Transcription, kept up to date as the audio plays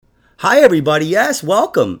Hi, everybody. Yes,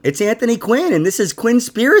 welcome. It's Anthony Quinn, and this is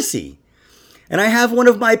QUINNSPIRACY. And I have one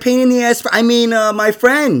of my pain in the ass, my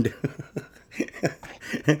friend.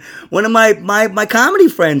 One of my comedy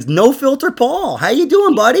friends, No Filter Paul. How you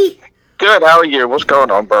doing, buddy? Good. How are you? What's going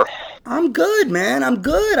on, bro? I'm good, man. I'm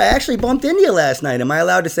good. I actually bumped into you last night. Am I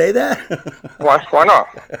allowed to say that? Why not?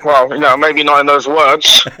 Well, maybe not in those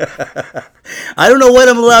words. I don't know what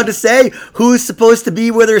I'm allowed to say. Who's supposed to be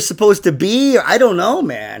where they're supposed to be? I don't know,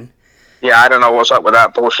 man. Yeah, I don't know what's up with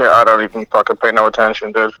that bullshit. I don't even fucking pay no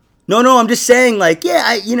attention, dude. No, I'm just saying,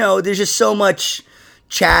 there's just so much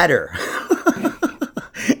chatter.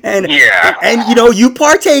 and you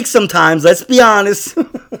partake sometimes, let's be honest.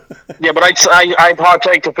 Yeah, but I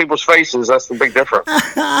partake to people's faces. That's the big difference.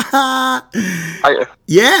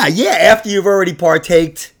 Yeah, after you've already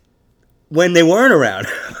partaked when they weren't around.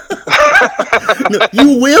 No,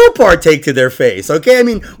 you will partake to their face, okay? I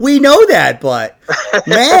mean, we know that, but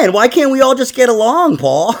man, why can't we all just get along,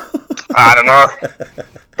 Paul? I don't know.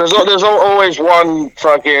 There's always one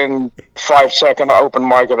fucking 5-second open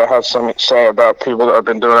micer that has something to say about people that have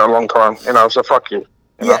been doing it a long time. So fuck you.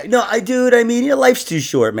 Life's too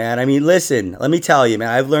short, man. I mean, listen, let me tell you, man,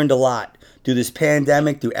 I've learned a lot through this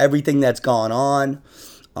pandemic, through everything that's gone on.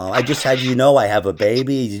 I just had I have a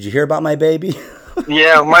baby. Did you hear about my baby?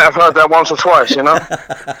 Yeah, I might have heard that once or twice,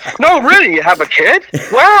 No, really? You have a kid?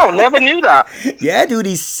 Wow, never knew that. Yeah, dude,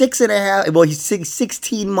 he's 6.5. Well, he's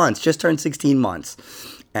 16 months, just turned 16 months.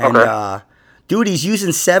 And, okay. Dude, he's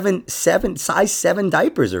using size 7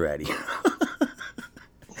 diapers already.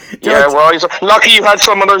 Yeah, well, he's lucky you had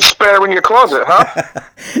some of those spare in your closet, huh?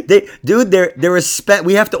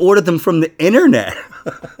 We have to order them from the internet.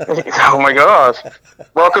 Oh my God!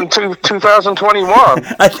 Welcome to 2021.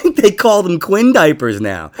 I think they call them Quinn diapers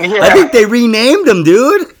now. Yeah. I think they renamed them,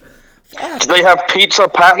 dude. Do they have pizza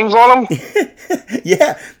patterns on them?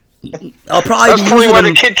 Yeah. That's probably why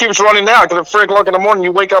the kid keeps running out, because at 3 o'clock in the morning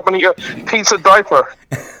you wake up and eat a pizza diaper.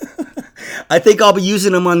 I think I'll be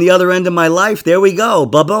using them on the other end of my life. There we go.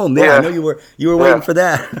 Ba-boom. Yeah, I know you were waiting for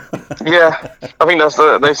that. Yeah. I think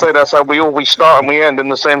they say that's how we start and we end in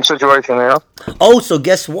the same situation, Oh, so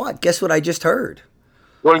guess what? Guess what I just heard?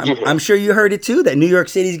 What did you hear? I'm sure you heard it too, that New York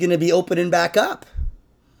City's going to be opening back up.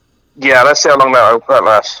 Yeah, let's see how long that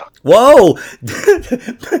lasts. Whoa!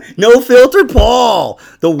 No Filter Paul,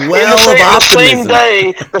 the well of optimism.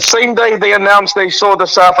 The same day they announced they saw the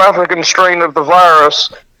South African strain of the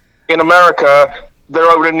virus in America, they're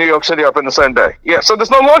opening New York City up in the same day. Yeah, so there's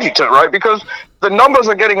no logic to it, right? Because the numbers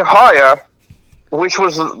are getting higher, which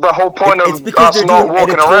was the whole point of us not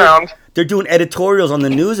walking around. They're doing editorials on the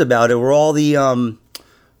news about it, where all the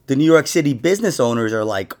New York City business owners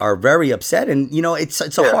are very upset, and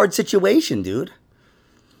it's a hard situation, dude.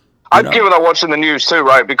 I've given up watching the news too,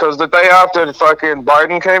 right? Because the day after fucking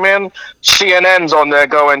Biden came in, CNN's on there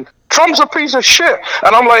going, Trump's a piece of shit.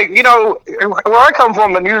 And I'm like, where I come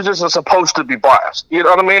from, the news isn't supposed to be biased. You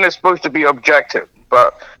know what I mean? It's supposed to be objective.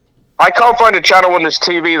 But I can't find a channel on this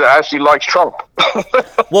TV that actually likes Trump.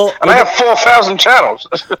 I have 4,000 channels.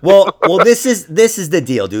 well, this is the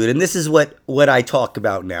deal, dude, and this is what I talk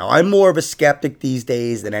about now. I'm more of a skeptic these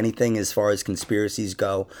days than anything as far as conspiracies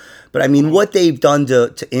go. But I mean, what they've done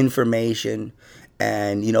to information,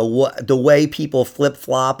 and the way people flip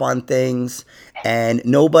flop on things, and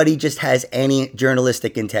nobody just has any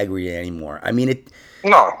journalistic integrity anymore. I mean,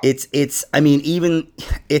 I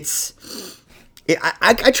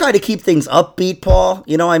try to keep things upbeat, Paul.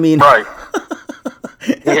 Right.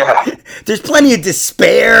 Yeah. There's plenty of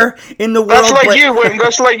despair in the world. That's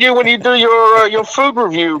like you when you do your food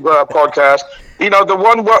review podcast.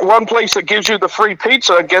 The one place that gives you the free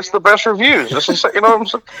pizza gets the best reviews. This is, what I'm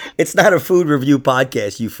saying? It's not a food review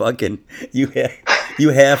podcast. You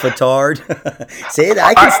half a tard. Say that.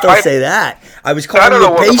 I can still say that. I was calling you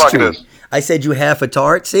a pastry. I said you half a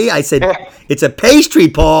tart. See, I said It's a pastry,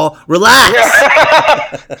 Paul. Relax.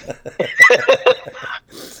 Yeah.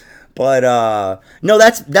 But no,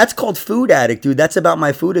 that's called Food Addict, dude. That's about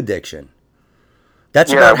my food addiction.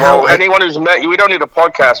 That's about how anyone who's met you, we don't need a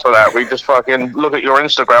podcast for that. We just fucking look at your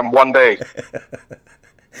Instagram one day.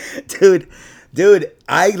 Dude,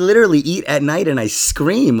 I literally eat at night and I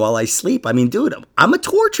scream while I sleep. I mean, dude, I'm a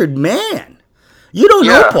tortured man. You don't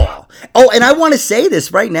know, Paul. Oh, and I want to say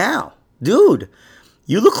this right now. Dude,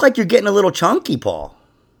 you look like you're getting a little chunky, Paul.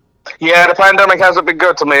 Yeah, the pandemic hasn't been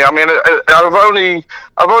good to me. I mean,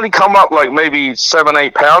 I've only come up like maybe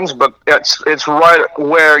 7-8 pounds, but it's right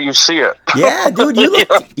where you see it. Yeah, dude, you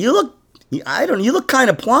look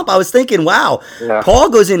kind of plump. I was thinking, wow,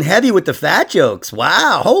 Paul goes in heavy with the fat jokes.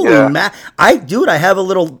 Wow, holy man, I have a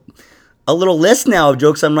little a little list now of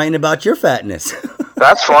jokes I'm writing about your fatness.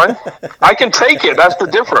 That's fine. I can take it. That's the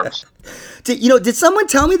difference. Did someone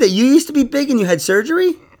tell me that you used to be big and you had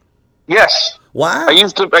surgery? Yes. Wow. I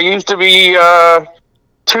used to be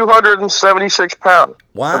 276 pounds.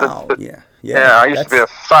 Wow. Yeah. Yeah. I used to be a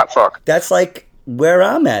fat fuck. That's like where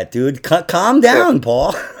I'm at, dude. Calm down,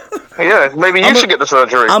 Paul. Yeah. Maybe you should get the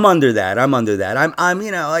surgery. I'm under that. I'm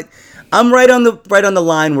right on the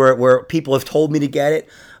line where people have told me to get it.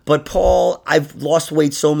 But Paul, I've lost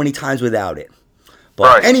weight so many times without it.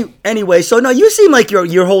 But anyway, so no, you seem like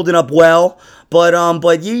you're holding up well,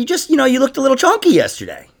 but you just you looked a little chunky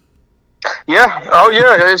yesterday. Yeah. Oh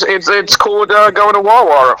yeah. It's called going to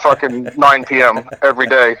Wawa at fucking 9 p.m. every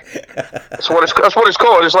day. That's what it's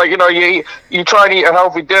called. It's like you try and eat a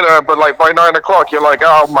healthy dinner, but like by 9 o'clock you're like,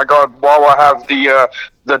 oh my god, Wawa have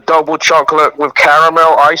the double chocolate with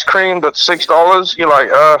caramel ice cream that's $6. You're like,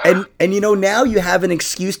 And now you have an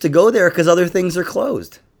excuse to go there because other things are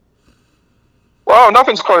closed. Well,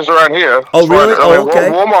 nothing's closed around here. Oh, really? Okay.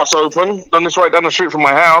 Walmart's open. Then it's right down the street from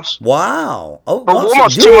my house. Wow. Oh, but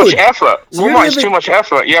Walmart's too much effort. Walmart is too much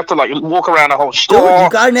effort. You have to like walk around the whole store. Dude, you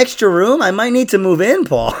got an extra room? I might need to move in,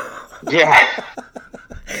 Paul. Yeah.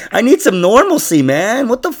 I need some normalcy, man.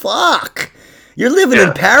 What the fuck? You're living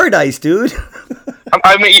in paradise, dude.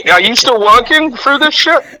 I mean, are you still working through this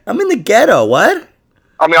shit? I'm in the ghetto. What?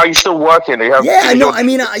 I mean, are you still working? I know. I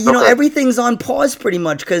mean, everything's on pause pretty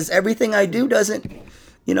much because everything I do doesn't,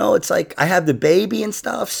 it's like I have the baby and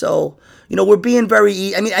stuff. So, we're being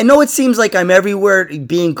very, I mean, I know it seems like I'm everywhere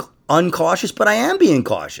being uncautious, but I am being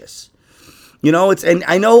cautious. And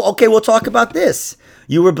I know, okay, we'll talk about this.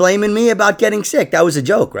 You were blaming me about getting sick. That was a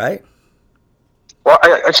joke, right? Well,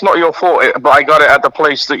 it's not your fault, but I got it at the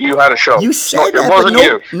place that you had a show. You said that, it wasn't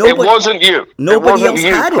you. It wasn't you. Nobody else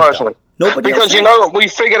had it, personally. Because we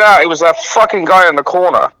figured out it was that fucking guy in the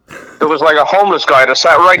corner. It was like a homeless guy that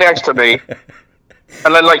sat right next to me.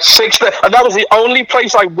 And then like 6 days, and that was the only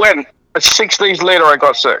place I went. 6 days later, I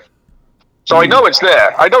got sick. So I know it's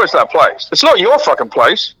there. I know it's that place. It's not your fucking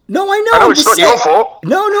place. No, I know. I know it's not your fault.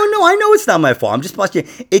 No. I know it's not my fault. I'm just busting.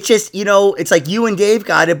 It's just, it's like you and Dave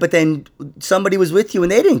got it, but then somebody was with you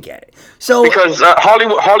and they didn't get it. So because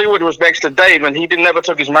Hollywood was next to Dave and he never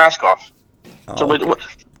took his mask off. So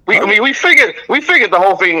we figured the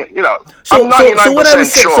whole thing. I'm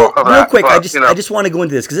 99% sure of that. Real quick, I just want to go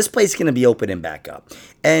into this because this place is going to be opening back up,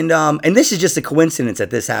 and this is just a coincidence that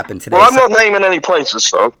this happened today. Well, I'm not naming any places,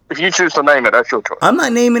 so if you choose to name it, that's your choice. I'm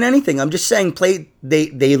not naming anything. I'm just saying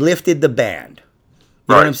they lifted the ban.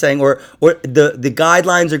 You know what I'm saying? Or the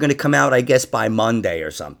guidelines are going to come out, I guess, by Monday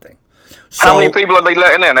or something. So, how many people are they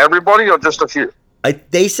letting in? Everybody or just a few?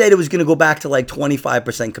 They said it was going to go back to like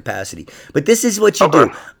 25% capacity. But this is what you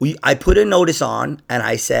do. I put a notice on and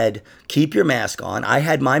I said, keep your mask on. I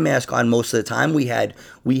had my mask on most of the time. We had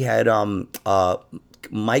mic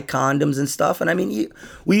condoms and stuff. And I mean,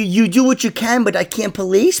 you do what you can, but I can't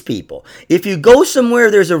police people. If you go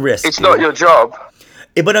somewhere, there's a risk. It's not your job.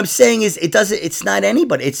 But I'm saying it's not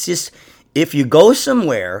anybody. It's just if you go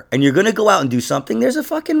somewhere and you're going to go out and do something, there's a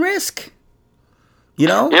fucking risk.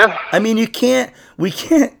 Yeah. I mean, you can't get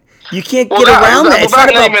around that.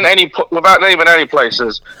 Without naming any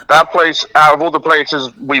places, that place, out of all the places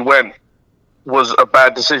we went, was a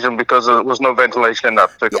bad decision because there was no ventilation in that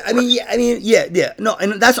particular place. No,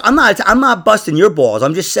 and that's I'm not busting your balls.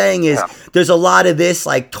 I'm just saying there's a lot of this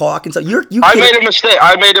like talk and stuff. I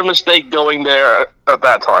made a mistake going there at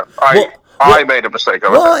that time. I made a mistake.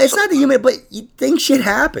 Well, it's not that you made, but you think shit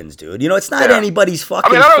happens, dude. It's not anybody's fucking.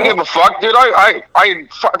 I mean, I don't give a fuck, dude. I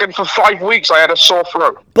fucking for 5 weeks I had a sore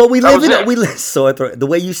throat. But sore throat. The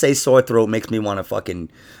way you say sore throat makes me want to fucking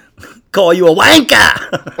call you a wanker.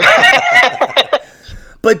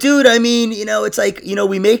 But dude, I mean, it's like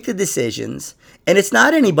we make the decisions, and it's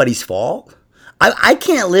not anybody's fault. I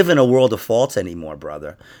can't live in a world of faults anymore,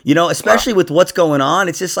 brother. Especially with what's going on.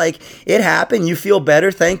 It's just like, it happened. You feel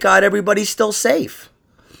better. Thank God everybody's still safe.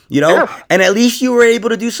 And at least you were able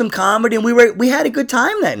to do some comedy, and we had a good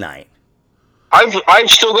time that night. I've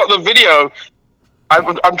still got the video.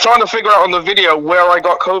 I'm trying to figure out on the video where I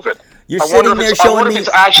got COVID. You're sitting there showing me. If it's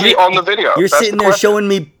actually on the video. You're sitting there showing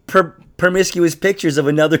me promiscuous pictures of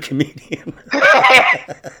another comedian.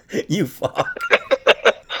 You fuck.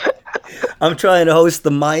 I'm trying to host the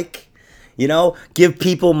mic, give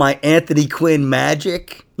people my Anthony Quinn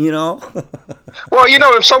magic, Well,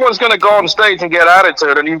 if someone's going to go on stage and get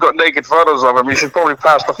attitude and you've got naked photos of them, you should probably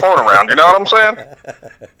pass the phone around. You know what I'm saying?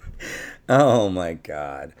 Oh, my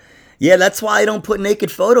God. Yeah, that's why I don't put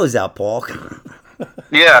naked photos out, Paul.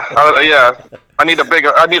 Yeah.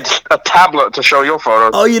 I need a tablet to show your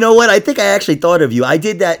photos. Oh, you know what? I think I actually thought of you. I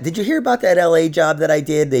did that. Did you hear about that LA job that I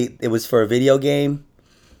did? It was for a video game.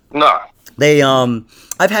 No.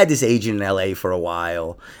 I've had this agent in LA for a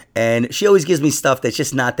while, and she always gives me stuff that's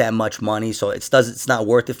just not that much money, so it's not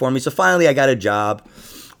worth it for me. So finally, I got a job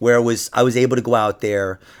where I was able to go out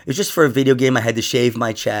there. It was just for a video game. I had to shave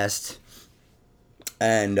my chest,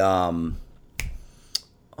 and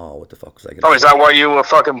what the fuck was I gonna? Oh, is that why you were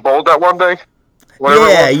fucking bald that one day?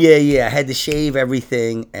 Yeah. I had to shave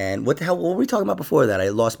everything, and what the hell? What were we talking about before that? I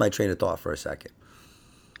lost my train of thought for a second.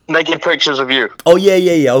 Naked pictures of you. Oh,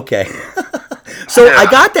 yeah, okay. So I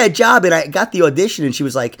got that job, and I got the audition, and she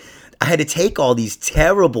was like, I had to take all these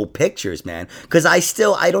terrible pictures, man, because I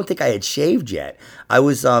don't think I had shaved yet. I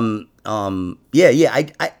was, I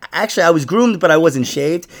actually, I was groomed, but I wasn't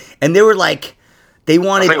shaved, and they were like, they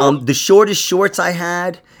wanted the shortest shorts I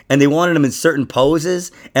had, and they wanted them in certain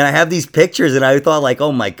poses, and I have these pictures, and I thought like,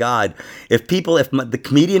 oh my God, if the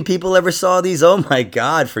comedian people ever saw these, oh my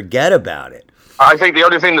God, forget about it. I think the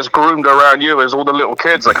only thing that's groomed around you is all the little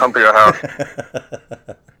kids that come to your house.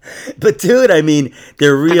 But dude, I mean,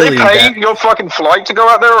 they're really. Did they pay your fucking flight to go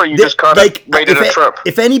out there, or you just kind of made it a trip?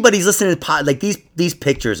 If anybody's listening to like these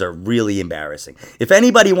pictures are really embarrassing. If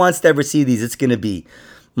anybody wants to ever see these, it's gonna be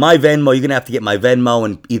my Venmo. You're gonna have to get my Venmo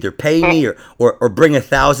and either pay me or bring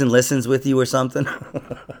 1,000 listens with you or something.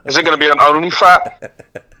 Is it gonna be an OnlyFat?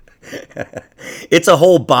 It's a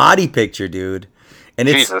whole body picture, dude. And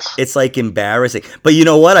it's like embarrassing. But you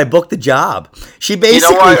know what? I booked the job. She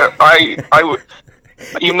basically. You know what?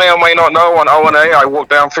 You may or may not know, on O&A, I walked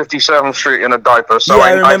down 57th Street in a diaper. So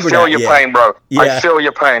yeah, I feel your pain, bro. Yeah. I feel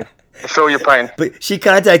your pain. But she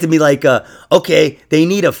contacted me like, okay, they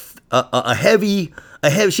need a heavy.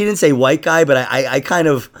 She didn't say white guy, but I kind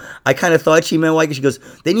of thought she meant white guy. She goes,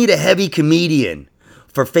 they need a heavy comedian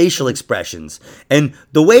for facial expressions. And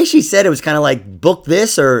the way she said it was kind of like, book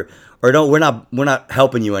this or don't, we're not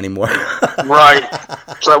helping you anymore. Right.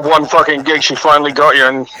 So that one fucking gig she finally got you,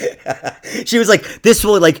 and she was like, this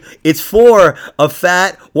will, like, it's for a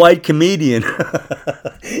fat white comedian.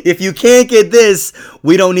 If you can't get this,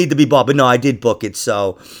 we don't need to be bought. But no, I did book it,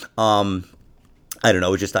 so I don't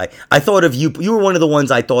know. It's just I thought of you. You were one of the ones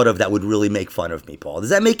I thought of that would really make fun of me, Paul. Does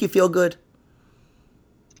that make you feel good?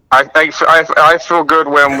 I feel good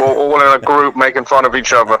when we're all in a group making fun of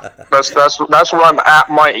each other. That's where I'm at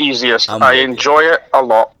my easiest. I enjoy it a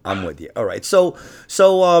lot. I'm with you. All right. So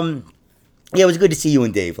yeah, it was good to see you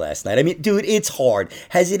and Dave last night. I mean, dude, it's hard.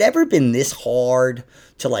 Has it ever been this hard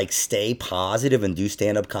to like stay positive and do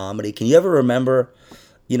stand-up comedy? Can you ever remember,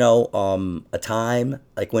 a time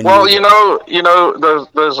like when? Well,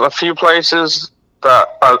 there's a few places that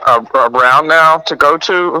are around now to go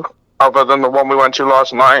to, other than the one we went to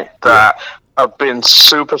last night, that have been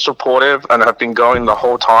super supportive and have been going the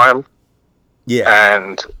whole time. Yeah.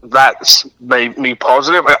 And that's made me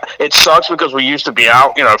positive. It sucks because we used to be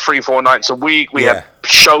out, 3-4 nights a week. We had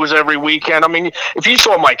shows every weekend. I mean, if you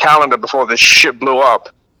saw my calendar before this shit blew up,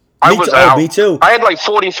 I was out. Me too. I had like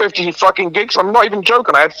 40, 50 fucking gigs. I'm not even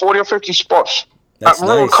joking. I had 40 or 50 spots at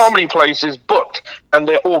real comedy places booked, and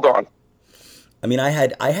they're all gone. I mean, I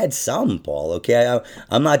had some, Paul. Okay,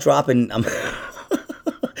 I'm not dropping.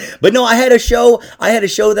 But no, I had a show.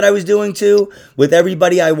 That I was doing too with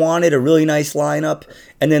everybody I wanted, a really nice lineup,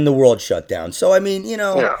 and then the world shut down. So I mean,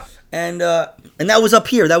 and that was up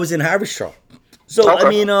here. That was in Haverstraw. So okay. I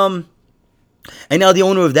mean, and now the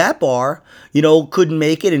owner of that bar, couldn't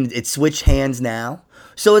make it, and it switched hands now.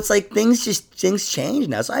 So it's like things change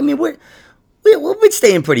now. So I mean, we've been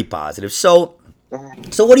staying pretty positive. So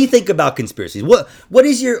what do you think about conspiracies? What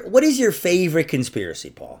is your favorite conspiracy,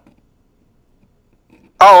 Paul?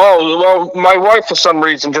 Oh, well, my wife for some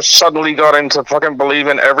reason just suddenly got into fucking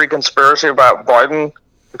believing every conspiracy about Biden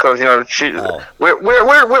because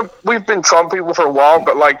we've been Trump people for a while,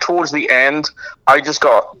 but like towards the end,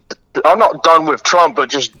 I'm not done with Trump, but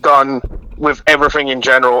just done with everything in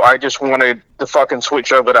general. I just wanted the fucking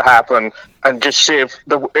switch over to happen and just see if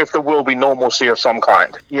there will be normalcy of some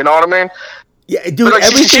kind. You know what I mean? Yeah, dude. Like,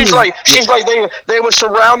 she's like they were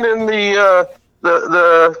surrounding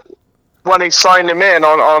the when they signed him in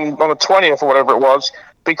on the 20th or whatever it was,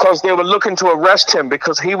 because they were looking to arrest him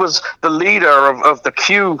because he was the leader of the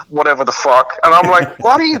Q whatever the fuck. And I'm like,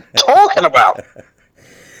 what are you talking about?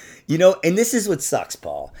 And this is what sucks,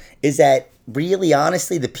 Paul, is that really,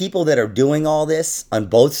 honestly, the people that are doing all this on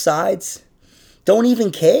both sides don't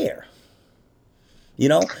even care.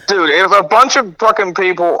 Dude, if a bunch of fucking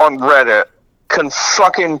people on Reddit can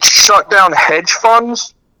fucking shut down hedge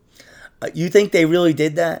funds. You think they really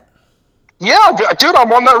did that? Yeah, dude,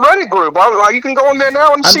 I'm on that Reddit group. You can go in there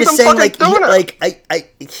now and I'm see just them saying, fucking doing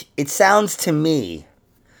it. it sounds to me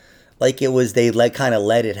like it was they kind of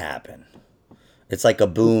let it happen. It's like a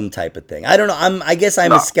boom type of thing. I don't know. I guess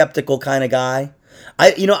I'm a skeptical kind of guy.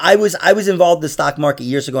 I was involved in the stock market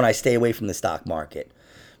years ago, and I stay away from the stock market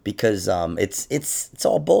because it's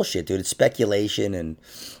all bullshit, dude. It's speculation and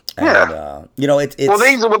these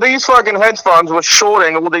fucking hedge funds were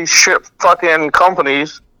shorting all these shit fucking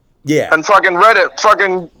companies. Yeah. And fucking Reddit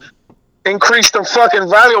fucking increased the fucking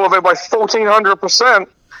value of it by 1,400%,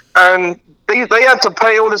 and they had to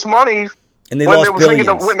pay all this money. And they lost billions.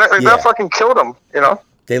 That fucking killed them, you know?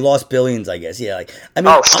 They lost billions, I guess. Yeah,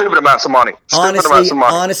 stupid amounts of money.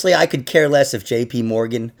 Honestly, I could care less if J.P.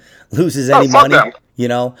 Morgan loses any money. Them. You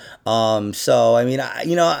know, so I mean,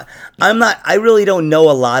 I'm not. I really don't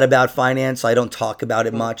know a lot about finance. So I don't talk about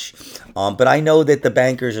it much. But I know that the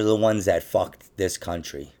bankers are the ones that fucked this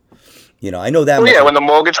country. You know, I know that. Well, when the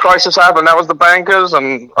mortgage crisis happened, that was the bankers,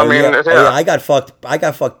 and I got fucked. I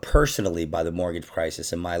got fucked personally by the mortgage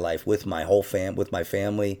crisis in my life with my whole with my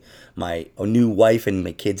family, my new wife, and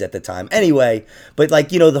my kids at the time. Anyway, but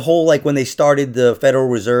the whole when they started the Federal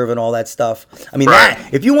Reserve and all that stuff. I mean,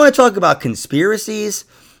 if you want to talk about conspiracies,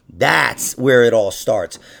 that's where it all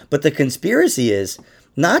starts. But the conspiracy is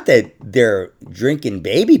not that they're drinking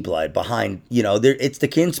baby blood behind, it's the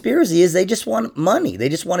conspiracy is they just want money. They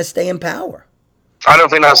just want to stay in power. I don't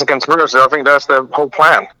think that's a conspiracy. I think that's their whole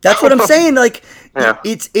plan. That's what I'm saying.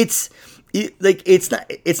 It's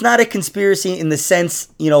not a conspiracy in the sense,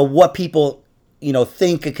 what people,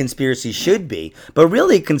 think a conspiracy should be. But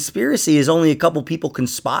really, a conspiracy is only a couple people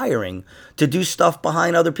conspiring to do stuff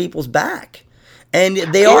behind other people's back. And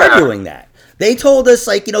they are doing that. They told us,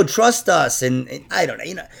 trust us, and I don't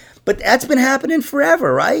know, but that's been happening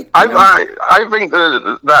forever, right? I think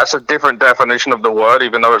that's a different definition of the word,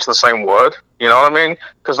 even though it's the same word. You know what I mean?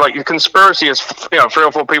 Because your conspiracy is, 3 or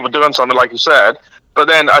 4 people doing something, like you said. But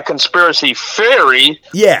then a conspiracy theory,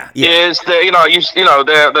 is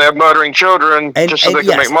that they're murdering children just so they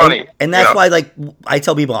can make money. And that's why, I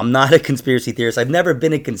tell people I'm not a conspiracy theorist. I've never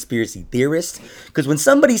been a conspiracy theorist because when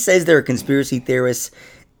somebody says they're a conspiracy theorist,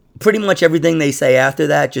 pretty much everything they say after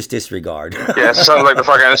that, just disregard. Yeah, it sounds like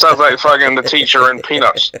the teacher in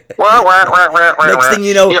Peanuts. Next thing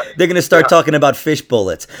you know, they're going to start talking about fish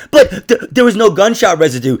bullets. But there was no gunshot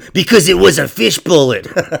residue because it was a fish bullet.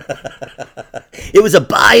 It was a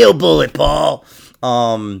bio bullet, Paul.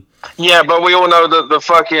 Yeah, but we all know that the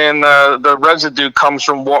fucking the residue comes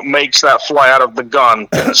from what makes that fly out of the gun.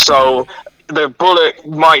 So the bullet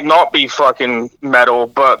might not be fucking metal,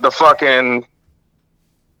 but the fucking...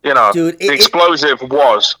 Dude, the explosive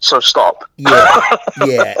was, so stop. Yeah,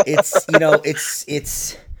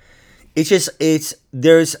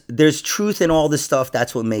 there's truth in all this stuff.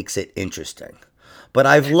 That's what makes it interesting. But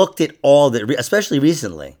I've looked at all that, especially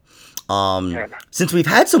recently, since we've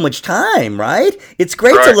had so much time, right? It's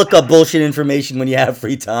great to look up bullshit information when you have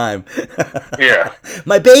free time. Yeah.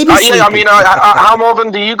 My baby's sleeping. I mean, how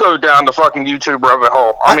often do you go down the fucking YouTube rabbit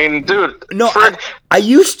hole? I mean, dude. No, I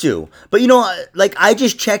used to. But, I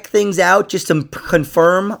just check things out just to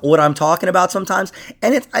confirm what I'm talking about sometimes.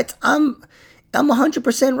 And I'm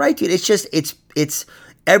 100% right, dude. It's just, it's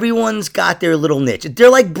everyone's got their little niche. They're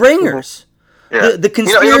like bringers. Yeah. The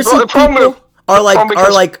conspiracy people...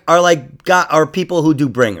 are people who do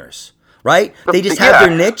bringers, right? They just have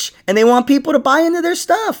their niche and they want people to buy into their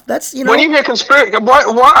stuff. That's When you get conspiracy,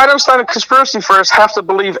 why I don't understand a conspiracy theorists have to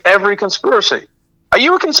believe every conspiracy. Are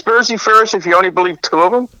you a conspiracy theorist if you only believe 2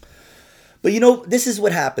 of them? But this is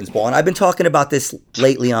what happens, Paul, and I've been talking about this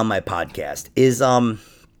lately on my podcast. Is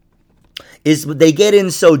they get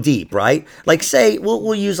in so deep, right? Like say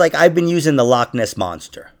we'll use I've been using the Loch Ness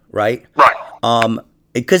Monster, right? Right.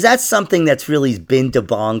 Because that's something that's really been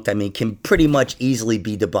debunked. I mean, can pretty much easily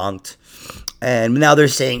be debunked. And now they're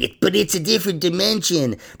saying, but it's a different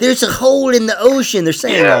dimension. There's a hole in the ocean. They're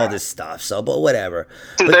saying all this stuff. So, but whatever.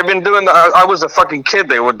 Dude, they've been doing that. I was a fucking kid.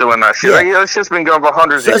 They were doing that shit. Yeah. It's just been going for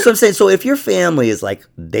hundreds of years. That's what I'm saying. So if your family is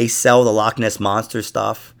they sell the Loch Ness Monster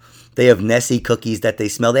stuff, they have Nessie cookies that they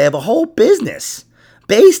smell. They have a whole business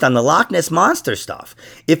based on the Loch Ness Monster stuff.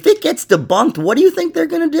 If it gets debunked, what do you think they're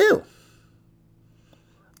going to do?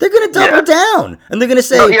 They're going to double down, and they're going to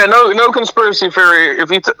say, "No conspiracy theory." If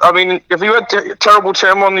you had Terrible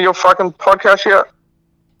Tim on your fucking podcast yet?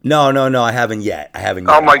 No, I haven't yet.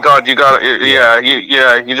 Oh my God, you got it.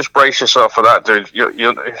 You just brace yourself for that, dude.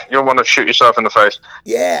 You'll want to shoot yourself in the face.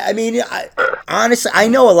 Yeah, I mean, honestly, I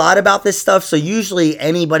know a lot about this stuff. So usually,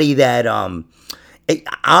 anybody that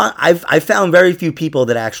I've found very few people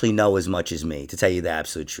that actually know as much as me. To tell you the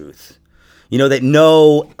absolute truth. that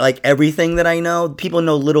know like everything that I know. People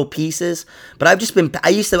know little pieces, but I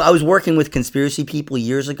was working with conspiracy people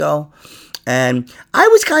years ago, and I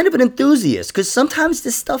was kind of an enthusiast because sometimes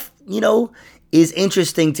this stuff, is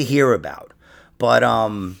interesting to hear about. But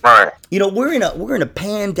Right. we're in a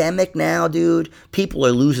pandemic now, dude. People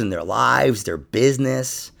are losing their lives, their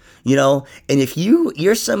business, and if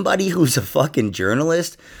you're somebody who's a fucking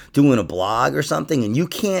journalist doing a blog or something, and you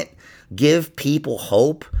can't give people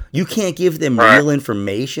hope, you can't give them real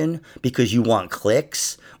information because you want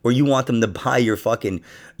clicks or you want them to buy your fucking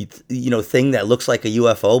thing that looks like a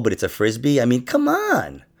UFO but it's a frisbee. I mean, come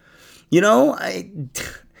on.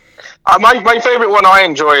 My favorite one I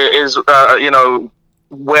enjoy is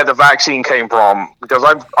where the vaccine came from, because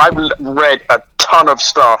I've read a ton of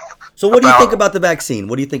stuff. So what do you think about the vaccine?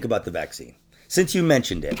 What do you think about the vaccine? Since you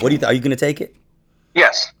mentioned it, are you going to take it?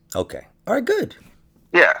 Yes. Okay. All right. Good.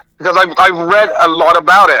 Yeah, because I've read a lot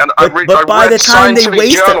about it, and I've read scientific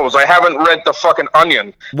journals. I haven't read the fucking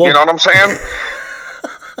Onion. Well, you know what I'm saying?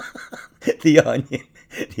 The Onion.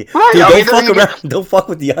 Right, dude, don't fuck around. Don't fuck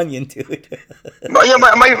with the Onion, dude. Yeah,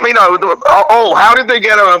 how did they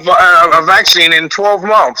get a vaccine in 12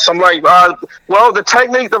 months? I'm like, well, the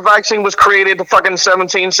technique the vaccine was created fucking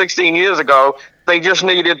 17, 16 years ago. They just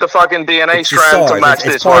needed the fucking DNA strand to match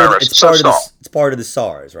this virus. It's part of the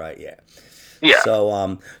SARS, right? Yeah. Yeah.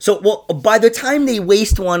 So by the time they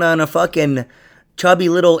waste one on a fucking chubby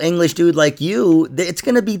little English dude like you, it's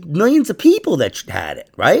going to be millions of people that had it,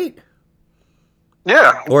 right?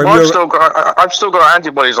 Yeah. Or I've still got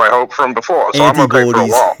antibodies, I hope, from before, so I'm okay for a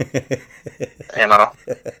while.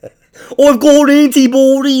 I've got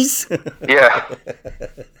antibodies. Yeah.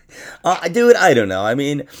 Dude, I don't know. I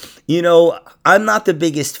mean, I'm not the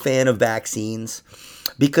biggest fan of vaccines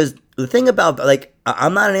because the thing about, like,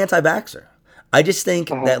 I'm not an anti-vaxxer. I just think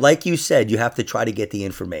that, like you said, you have to try to get the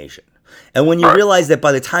information. And when you realize that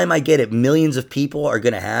by the time I get it, millions of people are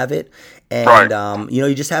going to have it. And,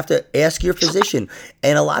 you just have to ask your physician.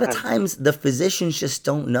 And a lot of times the physicians just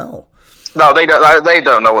don't know. No, they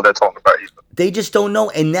don't know what they're talking about either. They just don't know.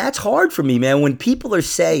 And that's hard for me, man. When people are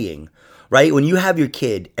saying, right, when you have your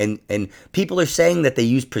kid and people are saying that they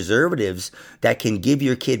use preservatives that can give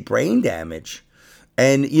your kid brain damage.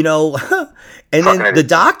 And, and then the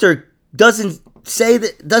doctor doesn't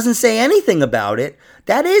say anything about it.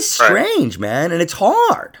 That is strange, man, and it's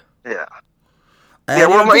hard. Yeah. These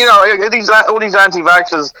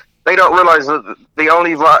anti-vaxxers, they don't realize that the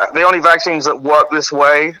only vaccines that work this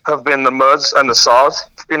way have been the MERS and the SARS.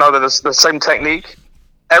 They're the same technique.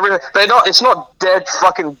 It's not dead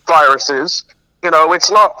fucking viruses.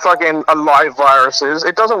 It's not fucking alive viruses.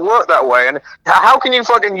 It doesn't work that way. And how can you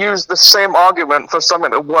fucking use the same argument for something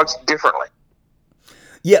that works differently?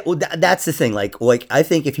 Yeah, well, that's the thing. Like I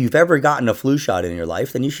think if you've ever gotten a flu shot in your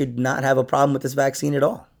life, then you should not have a problem with this vaccine at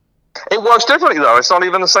all. It works differently, though. It's not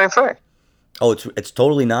even the same thing. Oh, it's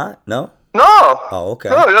totally not? No? No. Oh, okay.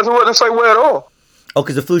 No, it doesn't work the same way at all. Oh,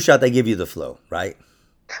 because the flu shot, they give you the flu, right?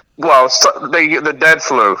 Well, the dead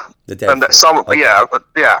flu. The dead flu. Okay.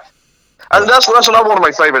 Yeah. And that's another one of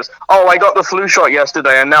my favorites. Oh, I got the flu shot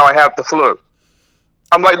yesterday, and now I have the flu.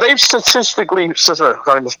 I'm like, they've statistically, can't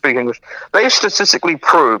even speak English. They've statistically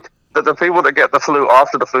proved that the people that get the flu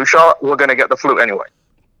after the flu shot were going to get the flu anyway.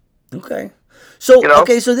 Okay. So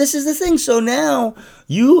so this is the thing. So now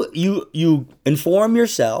you inform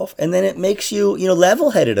yourself, and then it makes you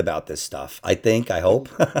level-headed about this stuff. I hope.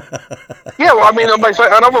 Yeah, well, I mean,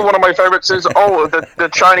 another one of my favorites is the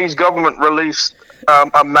Chinese government released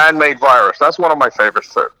a man-made virus. That's one of my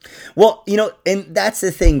favorites too. Well, and that's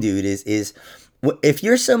the thing, dude. Is if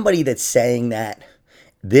you're somebody that's saying that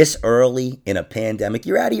this early in a pandemic,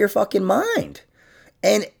 you're out of your fucking mind,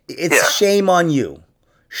 and it's shame on you.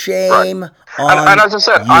 Shame on and as I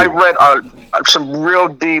said, you. I read some real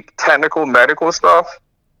deep technical medical stuff,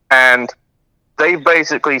 and they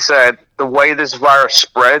basically said the way this virus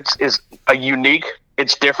spreads is unique.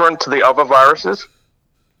 It's different to the other viruses.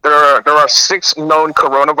 There are 6 known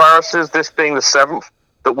coronaviruses, this being the 7th,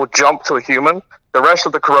 that will jump to a human. The rest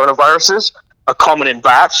of the coronaviruses are common in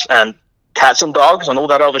bats and cats and dogs and all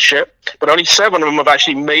that other shit, but only 7 of them have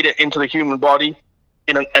actually made it into the human body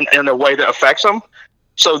in a way that affects them.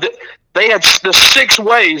 So they had the 6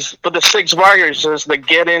 ways for the 6 viruses that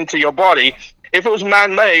get into your body. If it was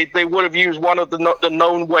man-made, they would have used one of the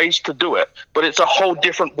known ways to do it, but it's a whole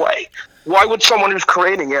different way. Why would someone who's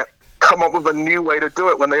creating it come up with a new way to do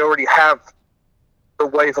it when they already have the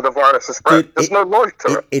way for the virus to spread? Dude, there's no logic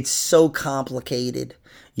to it. It's so complicated.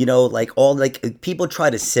 People try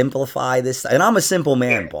to simplify this, and I'm a simple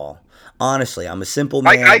man, Paul. Honestly, I'm a simple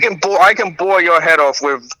man. I can bore your head off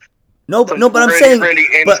with No, some no, but I'm really, saying, really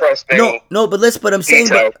but interesting but I'm saying,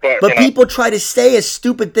 details. but You know, people try to say a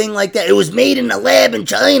stupid thing like that. It was made in a lab in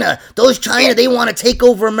China. Those China, they want to take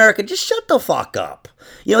over America. Just shut the fuck up.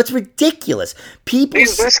 You know, it's ridiculous. People,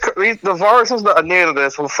 the viruses that are near to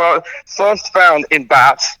this were first found in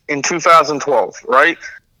bats in 2012, right?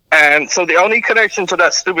 And so the only connection to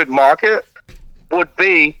that stupid market would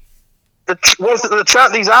be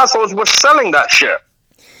these assholes were selling that shit.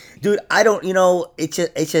 dude, I don't. You know, it's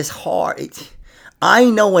just hard. I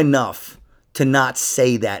know enough to not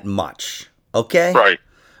say that much. Okay. Right.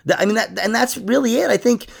 I mean and that's really it. I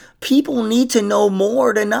think people need to know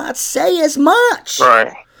more to not say as much.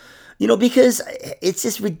 Right. You know, because it's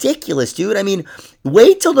just ridiculous, dude. I mean,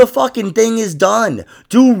 wait till the fucking thing is done.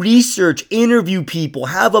 Do research, interview people,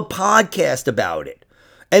 have a podcast about it,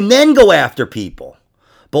 and then go after people.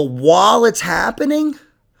 But while it's happening,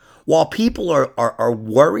 while people are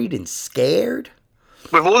worried and scared,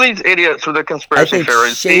 with all these idiots with the conspiracy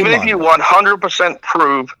theories, even if you 100%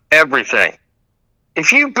 prove everything,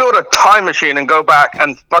 if you build a time machine and go back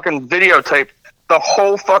and fucking videotape the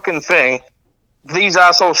whole fucking thing, these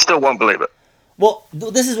assholes still won't believe it. Well,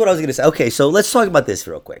 this is what I was going to say. Okay, so let's talk about this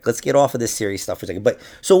real quick. Let's get off of this serious stuff for a second. But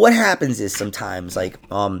so what happens is sometimes, like,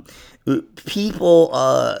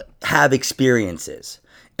 people have experiences,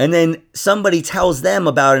 and then somebody tells them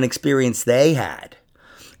about an experience they had,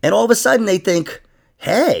 and all of a sudden they think,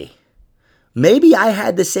 hey, maybe I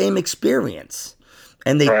had the same experience.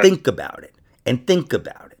 And they think about it, and think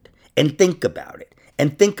about it, and think about it,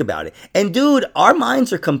 and think about it. And dude, our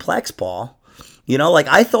minds are complex, Paul. You know, like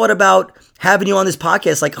I thought about having you on this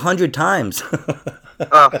podcast like 100 times.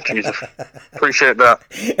 Oh, Jesus. Appreciate that.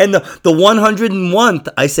 And the 101th,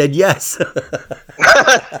 I said yes.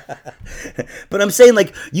 But I'm saying,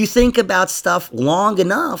 like, you think about stuff long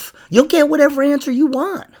enough, you'll get whatever answer you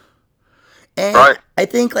want. And I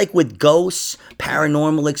think, like, with ghosts,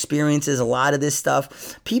 paranormal experiences, a lot of this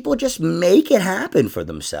stuff, people just make it happen for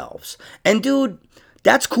themselves. And, dude,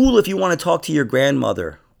 that's cool if you want to talk to your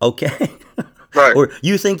grandmother, okay? Right. Or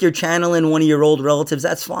you think you're channeling one of your old relatives,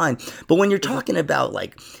 that's fine. But when you're talking about,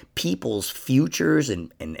 like, people's futures and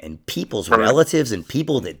people's relatives and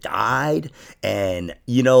people that died and,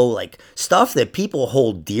 you know, like, stuff that people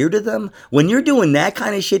hold dear to them, when you're doing that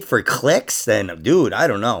kind of shit for clicks, then, dude, I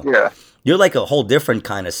don't know. Yeah. You're like a whole different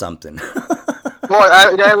kind of something.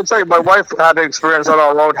 Well, I would say my wife had an experience at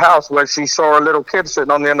our old house where she saw a little kid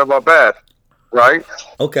sitting on the end of our bed, right?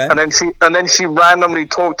 Okay. And then she randomly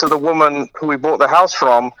talked to the woman who we bought the house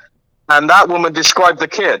from, and that woman described the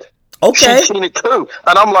kid. Okay. She'd seen it too.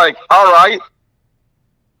 And I'm like, all right.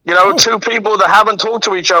 You know, two people that haven't talked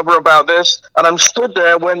to each other about this, and I'm stood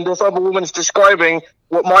there when this other woman's describing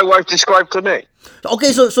what my wife described to me.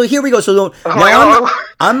 Okay, so here we go. So now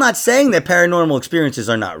I'm not saying that paranormal experiences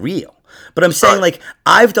are not real, but I'm saying like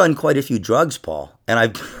I've done quite a few drugs, Paul, and I've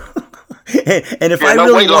and if I no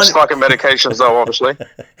really weight loss fucking medications though, obviously.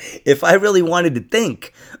 If I really wanted to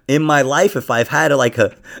think in my life, if I've had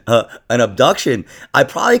an abduction, I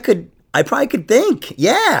probably could think.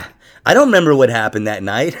 Yeah. I don't remember what happened that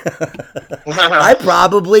night. I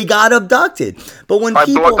probably got abducted. But when I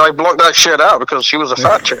blocked that shit out because she was a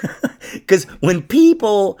fat chick. Because when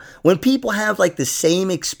people have like the same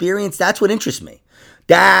experience, that's what interests me.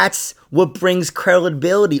 That's what brings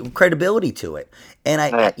credibility to it. And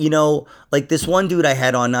I you know, like this one dude I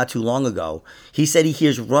had on not too long ago, he said he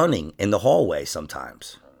hears running in the hallway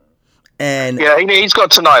sometimes. And yeah, he's got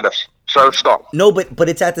tinnitus, so stop. No, but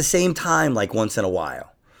it's at the same time, like once in a while.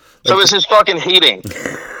 So it's his fucking heating.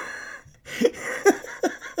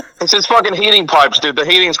 It's his fucking heating pipes, dude. The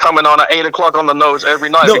heating's coming on at 8 o'clock on the nose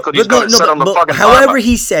every night because he's got it set on the fucking however timer.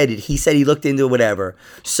 He said it. He said he looked into whatever.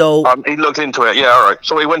 So he looked into it. Yeah, all right.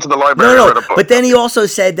 So he went to the library. No. But then he also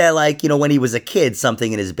said that, like, you know, when he was a kid,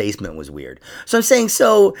 something in his basement was weird. So I'm saying,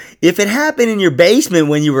 so if it happened in your basement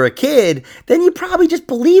when you were a kid, then you probably just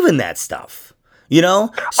believe in that stuff. You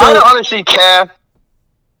know? So I don't honestly care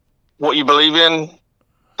what you believe in.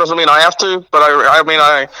 Doesn't mean I have to, but I mean,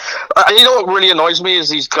 you know what really annoys me is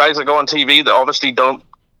these guys that go on TV that obviously don't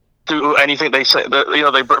do anything they say. You know,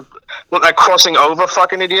 they're crossing over,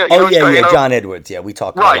 fucking idiot. You know, John Edwards. Yeah, we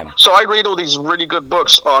talked about him. Right. So I read all these really good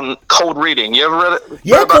books on cold reading. You ever read it?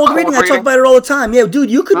 Yeah, cold reading. I talk about it all the time. Yeah, dude,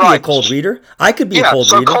 you could be a cold reader. I could be a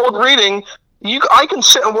cold reader. So cold reading. I can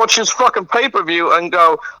sit and watch his fucking pay-per-view and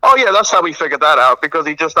go, oh yeah, that's how we figured that out because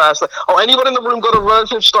he just asked, oh, anybody in the room got a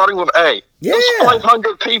relative starting with A? Yeah. There's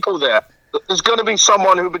 500 people there. There's going to be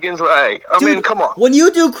someone who begins with A. I mean, come on. When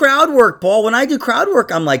you do crowd work, Paul, when I do crowd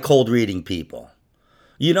work, I'm like cold reading people.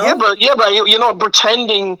 You know? Yeah, but you're not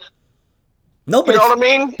pretending No, but You know what I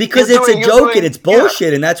mean? because You're it's doing, a joke and yeah, it's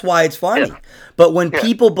bullshit, and that's why it's funny. yeah, But when yeah.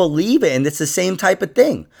 people believe it, and it's the same type of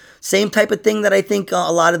thing, that I think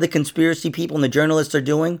a lot of the conspiracy people and the journalists are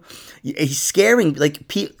doing, it's scaring. Like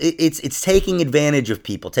it's taking advantage of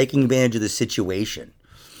people, taking advantage of the situation.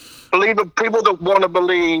 People that want to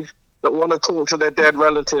believe, that want to talk to their dead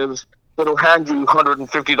relatives, that'll hand you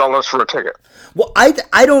 $150 for a ticket. Well,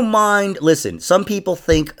 I don't mind. Listen, some people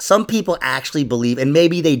actually believe, and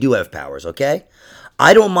maybe they do have powers, okay?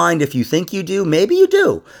 I don't mind if you think you do. Maybe you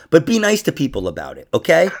do. But be nice to people about it,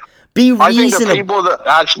 okay? Be I think the reasonable. people that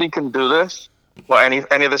actually can do this, or any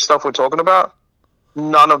of this stuff we're talking about,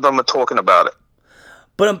 none of them are talking about it.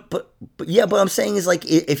 But yeah, but I'm saying is like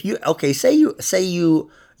if you say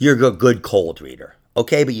you're a good cold reader,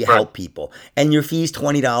 okay, but you Right. help people and your fee's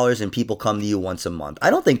 $20 and people come to you once a month. I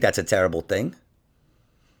don't think that's a terrible thing.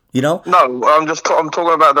 You know? No, I'm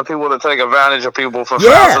talking about the people that take advantage of people for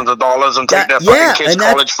Yeah. thousands of dollars and take their fucking kids'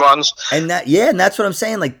 college funds. And that's what I'm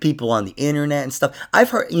saying. Like people on the internet and stuff. I've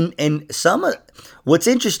heard, and some of what's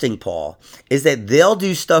interesting, Paul, is that they'll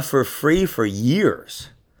do stuff for free for years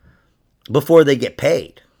before they get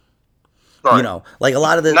paid. Right. You know, like a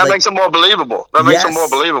lot of the that makes it more believable. That makes it more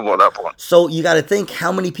believable at that point. So you got to think,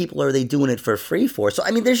 how many people are they doing it for free for? So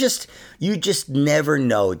I mean, you just never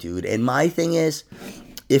know, dude. And my thing is,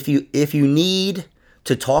 if you need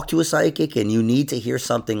to talk to a psychic and you need to hear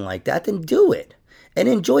something like that, then do it and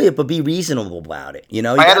enjoy it, but be reasonable about it. You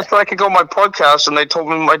know, I had a psychic on my podcast, and they told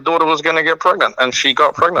me my daughter was going to get pregnant, and she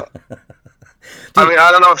got pregnant. Dude, I mean,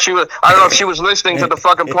 I don't know if she was listening to the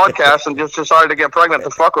fucking podcast and just decided to get pregnant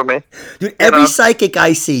to fuck with me. Dude, every psychic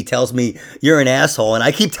I see tells me you're an asshole, and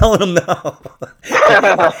I keep telling them no.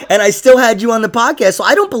 And I still had you on the podcast, so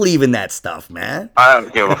I don't believe in that stuff, man. I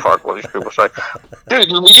don't give a fuck what these people say.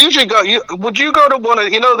 Dude, would you go to one of,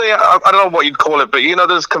 I don't know what you'd call it, but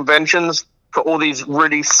there's conventions for all these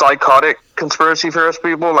really psychotic conspiracy theorist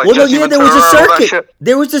people, like Jesse Ventura, there was a circuit. circuit.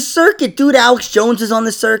 There was a circuit, dude. Alex Jones is on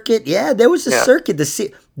the circuit. Yeah, there was a circuit.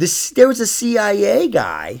 There was a CIA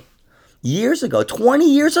guy years ago,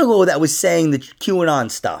 20 years ago, that was saying the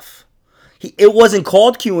QAnon stuff. It wasn't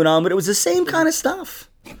called QAnon, but it was the same kind of stuff.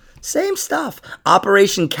 Same stuff.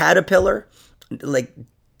 Operation Caterpillar, like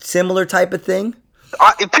similar type of thing.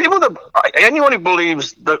 Anyone who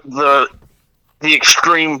believes the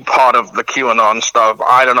extreme part of the QAnon stuff,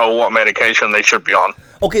 I don't know what medication they should be on.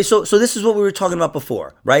 Okay, so this is what we were talking about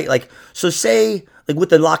before, right? Like, so say, like with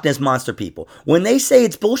the Loch Ness Monster people, when they say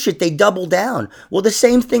it's bullshit, they double down. Well, the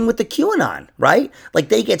same thing with the QAnon, right? Like,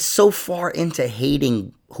 they get so far into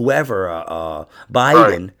hating whoever,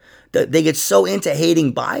 Biden, that they get so into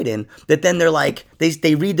hating Biden that then they're like,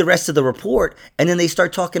 they read the rest of the report, and then they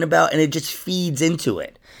start talking about, and it just feeds into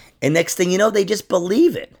it. And next thing you know, they just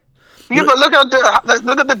believe it. Yeah, but look at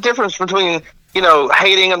the difference between,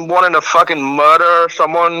 hating and wanting to fucking murder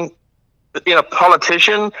someone,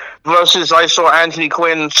 politician, versus I saw Anthony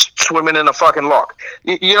Quinn swimming in a fucking loch.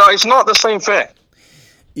 It's not the same thing.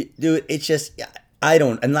 Dude, it's just, I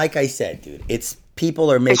don't, and like I said, dude, it's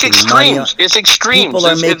people are making money. It's extremes. People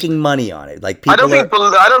are making money on it. Like, people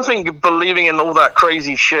I don't think believing in all that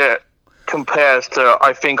crazy shit compares to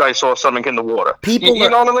I think I saw something in the water. You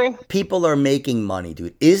know what I mean? People are making money,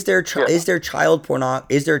 dude. Is there child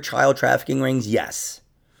trafficking rings? Yes.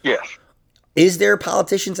 Yes. Is there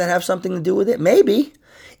politicians that have something to do with it? Maybe.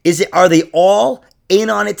 Are they all in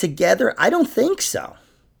on it together? I don't think so.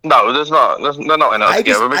 No, there's not. They're not in on it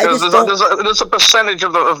together because there's a percentage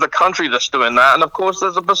of the country that's doing that, and of course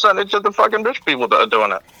there's a percentage of the fucking rich people that are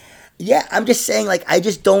doing it. Yeah, I'm just saying, like, I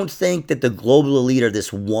just don't think that the global elite are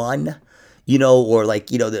this one. Or like,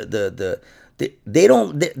 they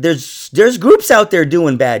don't. There's groups out there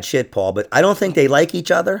doing bad shit, Paul, but I don't think they like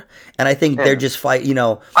each other, and I think they're just fight.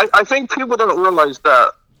 I think people don't realize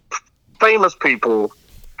that famous people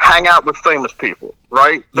hang out with famous people,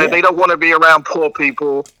 right? They don't want to be around poor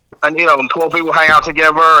people, and and poor people hang out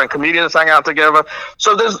together, and comedians hang out together.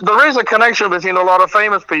 So there is a connection between a lot of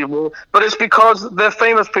famous people, but it's because they're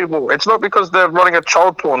famous people. It's not because they're running a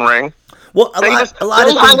child porn ring. Well, a lot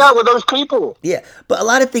of hang out with those people. Yeah, but a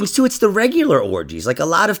lot of things too. It's the regular orgies. Like, a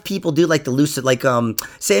lot of people do like the lucid. Like,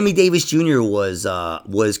 Sammy Davis Jr.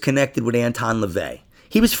 was connected with Anton LaVey.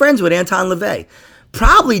 He was friends with Anton LaVey,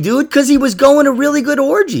 probably, dude, because he was going to really good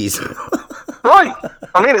orgies. Right.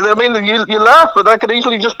 I mean, you laugh, but that could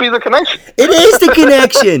easily just be the connection. It is the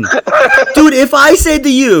connection. Dude, if I said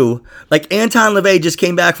to you, like, Anton LaVey just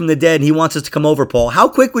came back from the dead and he wants us to come over, Paul, how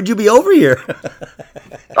quick would you be over here?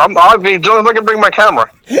 I'd be doing if I can bring my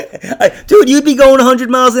camera. Dude, you'd be going 100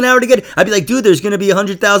 miles an hour to get. I'd be like, dude, there's going to be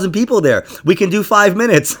 100,000 people there. We can do 5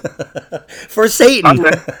 minutes for Satan.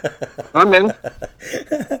 I'm in.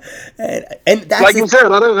 And that's like you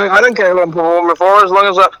said, I don't care what I'm performing for as long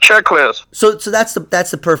as that check clears. So that's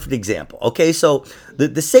the perfect example. Okay, so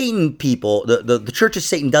the Satan people, the Church of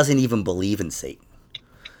Satan doesn't even believe in Satan.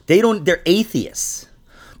 They're atheists.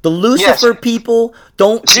 The Lucifer people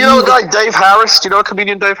don't. Do you know a guy, Dave Harris? Do you know a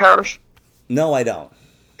comedian, Dave Harris? No, I don't.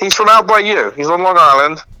 He's from out by you. He's on Long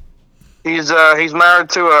Island. He's married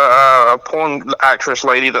to a porn actress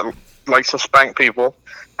lady that likes to spank people,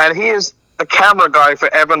 and he is the camera guy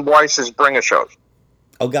for Evan Weiss's Bringer shows.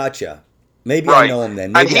 Oh, gotcha. Maybe I know him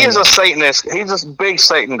then. And he is a Satanist. He's this big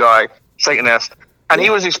Satan guy, Satanist. And he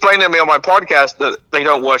was explaining to me on my podcast that they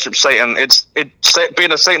don't worship Satan.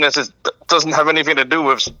 Being a Satanist doesn't have anything to do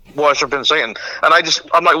with worshiping Satan. And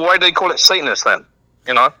I'm like, why do they call it Satanist then?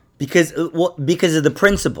 You know? Because of the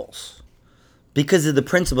principles. Because of the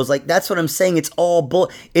principles. Like, that's what I'm saying. It's all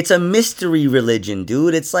it's a mystery religion,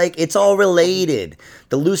 dude. It's like, it's all related.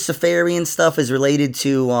 The Luciferian stuff is related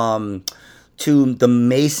to the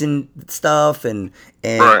Mason stuff and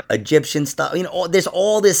right. Egyptian stuff. You know, there's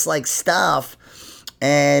all this like stuff.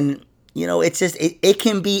 And, you know, it's just, it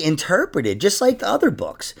can be interpreted just like the other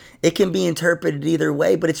books. It can be interpreted either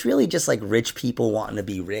way, but it's really just like rich people wanting to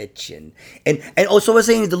be rich. And also I was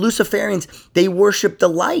saying the Luciferians, they worship the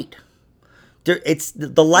light. It's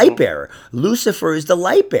the light bearer. Lucifer is the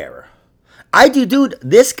light bearer. Dude,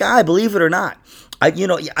 this guy, believe it or not, I don't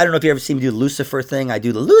know if you ever seen me do the Lucifer thing. I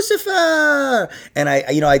do the Lucifer, and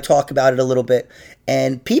I talk about it a little bit,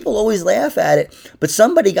 and people always laugh at it. But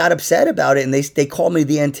somebody got upset about it, and they call me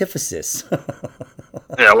the antithesis.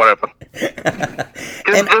 Yeah, whatever.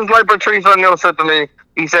 Just like Patrice O'Neill said to me,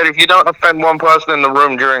 he said, if you don't offend one person in the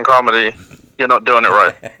room during comedy, you're not doing it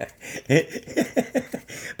right.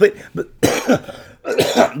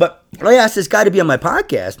 but I asked this guy to be on my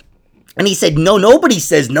podcast. And he said, no, nobody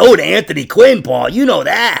says no to Anthony Quinn, Paul. You know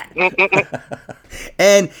that.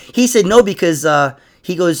 And he said no because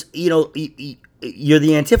he goes, you're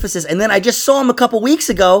the antithesis. And then I just saw him a couple weeks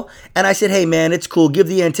ago, and I said, hey, man, it's cool. Give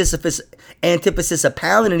the antithesis a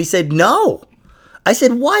pound. And he said, no. I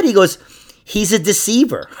said, what? He goes, he's a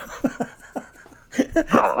deceiver.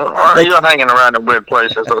 You're hanging around in weird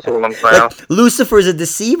places. That's all I'm saying. Like, Lucifer is a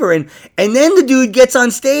deceiver, and then the dude gets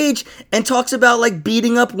on stage and talks about like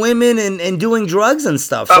beating up women and doing drugs and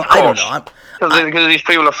stuff. So of course. I don't know. Because these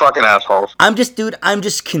people are fucking assholes. I'm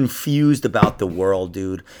just confused about the world,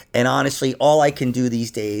 dude. And honestly, all I can do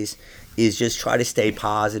these days is just try to stay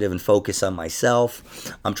positive and focus on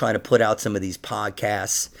myself. I'm trying to put out some of these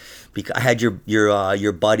podcasts. Because I had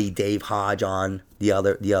your buddy Dave Hodge on the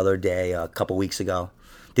other day a couple weeks ago.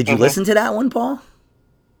 Did you listen to that one, Paul?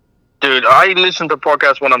 Dude, I listen to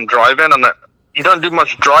podcasts when I'm driving, and you don't do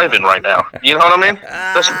much driving right now. You know what I mean?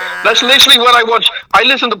 That's literally what I watch. I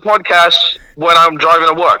listen to podcasts when I'm driving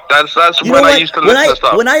to work. That's when I used to listen to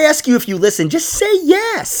stuff. When I ask you if you listen, just say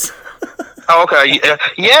yes. Oh, okay.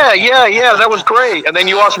 Yeah. That was great. And then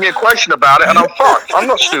you asked me a question about it, and I'm fucked. I'm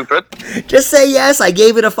not stupid. Just say yes. I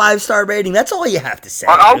gave it a 5-star rating. That's all you have to say.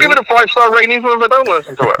 I'll give it a 5-star rating even if I don't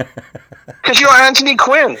listen to it. Because you're Anthony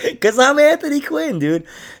Quinn. Because I'm Anthony Quinn, dude.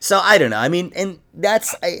 So I don't know. I mean, and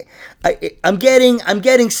that's I'm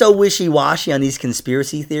getting so wishy-washy on these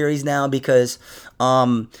conspiracy theories now because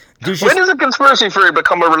when does a conspiracy theory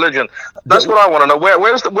become a religion? That's what I want to know.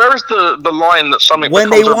 Where is the line that something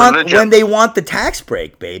becomes a religion? When they want the tax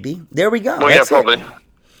break, baby. There we go. Well, yeah, probably.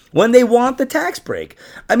 When they want the tax break.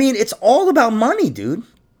 I mean, it's all about money, dude.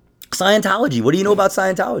 Scientology. What do you know about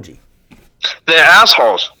Scientology? They're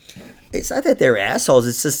assholes. It's not that they're assholes.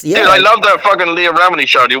 It's just, yeah. Dude, I love that fucking Leah Remini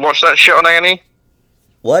show. Do you watch that shit on A&E?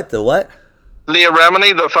 What? The what? Leah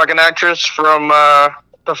Remini, the fucking actress from,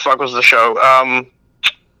 the fuck was the show?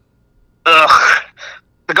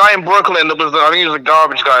 The guy in Brooklyn that was, I think he was a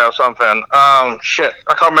garbage guy or something. Shit.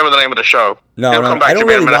 I can't remember the name of the show. No, I don't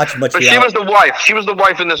really watch much. But she was the wife. She was the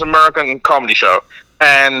wife in this American comedy show.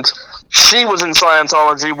 And she was in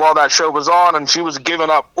Scientology while that show was on, and she was giving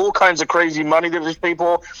up all kinds of crazy money to these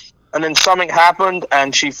people. And then something happened,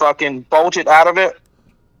 and she fucking bolted out of it.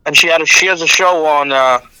 And she has a show on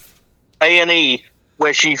A&E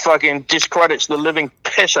where she fucking discredits the living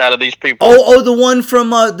piss out of these people. Oh, the one from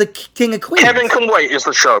the King of Queens. Kevin Can Wait is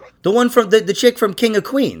the show. The one from the chick from King of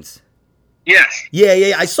Queens. Yes.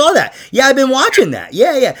 Yeah. I saw that. Yeah, I've been watching that.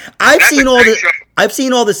 Yeah. I've seen all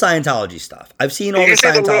the Scientology stuff. I've seen all the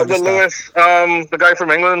Scientology the stuff. Lewis, the guy from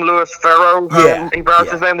England, Lewis Farrow, he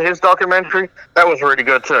pronounced his name, his documentary. That was really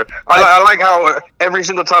good too. I like how every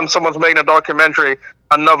single time someone's making a documentary,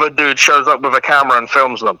 another dude shows up with a camera and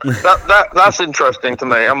films them. That's interesting to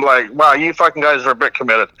me. I'm like, wow, you fucking guys are a bit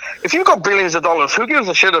committed. If you've got billions of dollars, who gives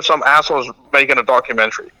a shit if some asshole's making a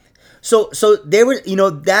documentary? So they were,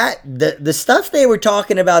 that the stuff they were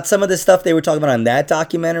talking about, some of the stuff they were talking about on that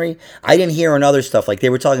documentary, I didn't hear on other stuff. Like they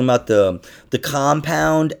were talking about the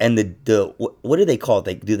compound and the what do they call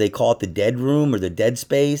it? Do they call it the dead room or the dead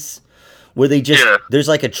space? Where they just there's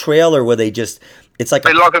like a trailer where it's like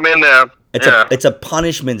they lock them in there. It's a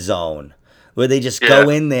punishment zone where they just go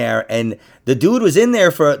in there, and the dude was in there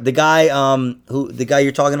for the guy the guy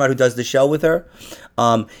you're talking about who does the show with her.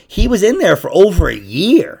 He was in there for over a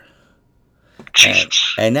year.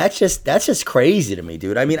 And that's just crazy to me,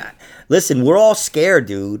 dude. I mean, listen, we're all scared,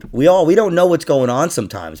 dude. We don't know what's going on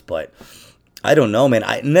sometimes, but I don't know, man.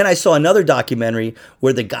 And then I saw another documentary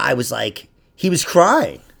where the guy was like, he was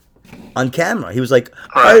crying on camera. He was like,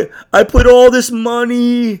 I put all this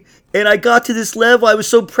money and I got to this level. I was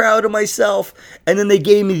so proud of myself. And then they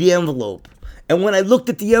gave me the envelope. And when I looked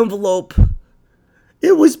at the envelope,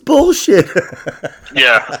 it was bullshit.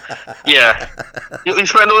 Yeah. You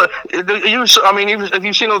spend. I mean, if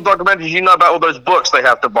you've seen all the documentaries, you know about all those books they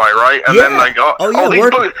have to buy, right? And then like,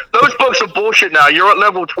 those books are bullshit now. You're at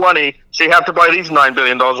level 20, so you have to buy these $9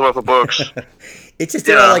 billion worth of books. It's just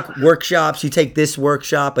like workshops. You take this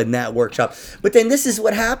workshop and that workshop. But then this is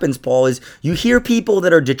what happens, Paul, is you hear people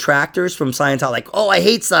that are detractors from Scientology, like, oh, I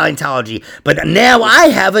hate Scientology, but now I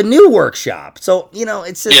have a new workshop. So,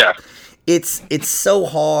 it's just... It's so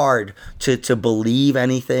hard to believe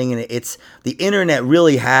anything, and the internet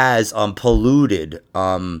really has polluted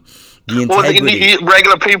the integrity. Well,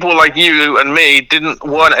 regular people like you and me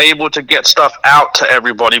weren't able to get stuff out to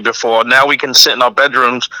everybody before. Now we can sit in our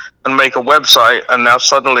bedrooms and make a website, and now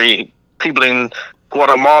suddenly people in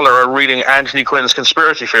Guatemala are reading Anthony Quinn's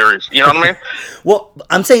conspiracy theories. You know what I mean? Well,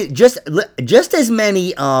 I'm saying just as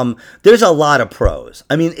many. There's a lot of pros.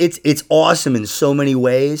 I mean, it's awesome in so many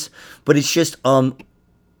ways, but it's just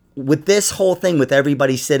with this whole thing with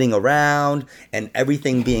everybody sitting around and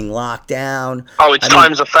everything being locked down. Oh, it's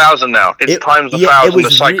times 1,000 now. It's times 1,000. The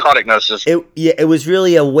psychoticness is. It was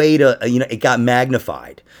really a way to it got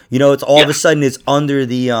magnified. It's all of a sudden it's under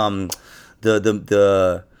the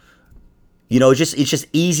it's just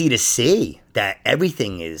easy to see that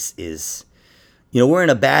everything is we're in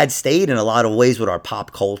a bad state in a lot of ways with our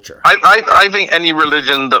pop culture. I think any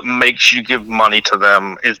religion that makes you give money to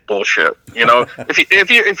them is bullshit.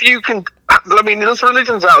 If you can, I mean, there's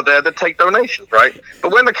religions out there that take donations, right?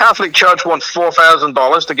 But when the Catholic Church wants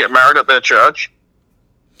 $4,000 to get married at their church,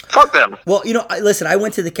 fuck them. Well, listen. I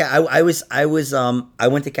went to I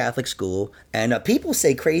went to Catholic school, and people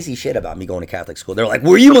say crazy shit about me going to Catholic school. They're like,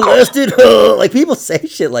 "Were you molested?" Like people say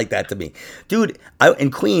shit like that to me, dude.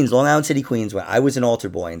 In Queens, Long Island City, Queens, where I was an altar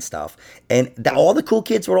boy and stuff, and all the cool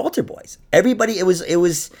kids were altar boys. Everybody, it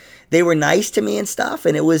was. They were nice to me and stuff,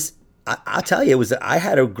 and it was. I'll tell you, I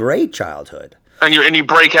had a great childhood. And you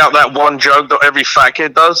break out that one joke that every fat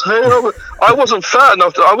kid does. Hey, I wasn't fat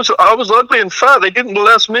enough. I was ugly and fat. They didn't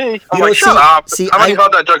molest me. Shut up. I've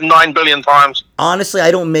heard that joke 9 billion times. Honestly, I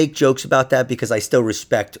don't make jokes about that because I still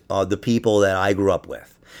respect the people that I grew up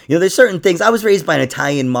with. There's certain things. I was raised by an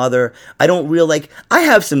Italian mother. I don't I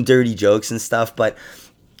have some dirty jokes and stuff, but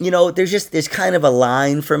there's kind of a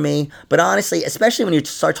line for me. But honestly, especially when you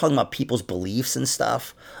start talking about people's beliefs and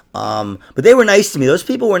stuff. But they were nice to me. Those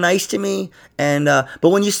people were nice to me. And but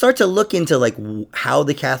when you start to look into like how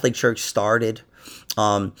the Catholic Church started,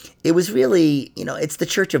 it was really, it's the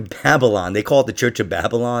Church of Babylon. They call it the Church of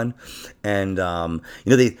Babylon. And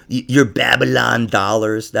your Babylon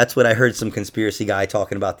dollars. That's what I heard some conspiracy guy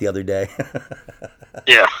talking about the other day.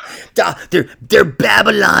 Yeah. They're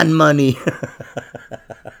Babylon money.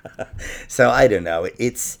 So I don't know.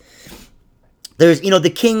 There's,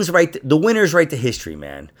 the kings write, the winners write the history,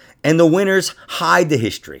 man. And the winners hide the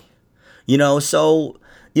history. So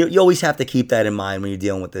you always have to keep that in mind when you're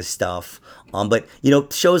dealing with this stuff. But,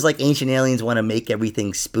 shows like Ancient Aliens want to make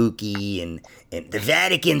everything spooky and the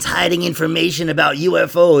Vatican's hiding information about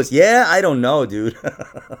UFOs. Yeah, I don't know, dude.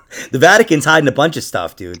 The Vatican's hiding a bunch of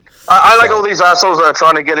stuff, dude. I like all these assholes that are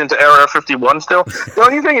trying to get into Area 51 still.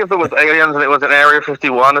 Don't you think if it was aliens and it was in Area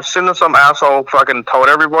 51, as soon as some asshole fucking told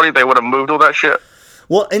everybody, they would have moved all that shit?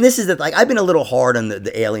 Well, and this is I've been a little hard on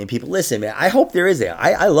the alien people. Listen, man, I hope there is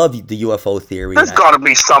I love the UFO theory. There's got to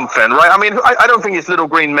be something, right? I mean, I don't think it's little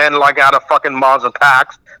green men like out of fucking Mars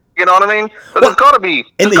Attacks. You know what I mean? But there's got to be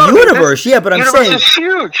in the universe, yeah. But I'm universe saying is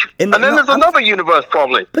huge, and then there's another universe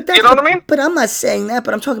probably. But you know what I mean? But I'm not saying that.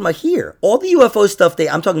 But I'm talking about here. All the UFO stuff.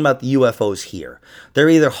 I'm talking about the UFOs here. They're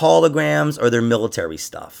either holograms or they're military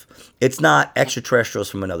stuff. It's not extraterrestrials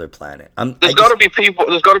from another planet. There's got to be people.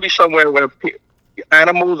 There's got to be somewhere where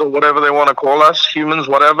animals or whatever they want to call us, humans,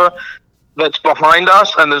 whatever, that's behind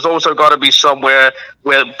us, and there's also got to be somewhere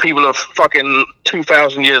where people are fucking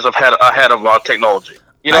 2,000 years ahead of our technology.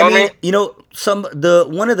 You know what I mean? You know,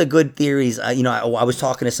 one of the good theories. I was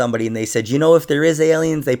talking to somebody and they said, if there is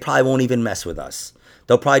aliens, they probably won't even mess with us.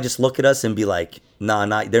 They'll probably just look at us and be like,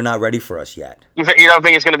 "Nah, they're not ready for us yet." You don't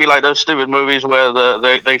think it's going to be like those stupid movies where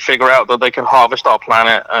they figure out that they can harvest our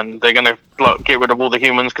planet and they're going to get rid of all the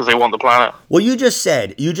humans because they want the planet? Well, you just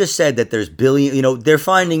said that there's they're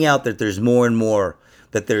finding out that there's more and more,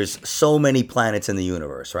 that there's so many planets in the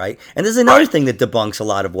universe, right? And there's another thing that debunks a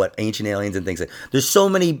lot of what ancient aliens and things like. There's so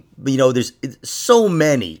many, there's so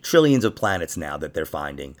many trillions of planets now that they're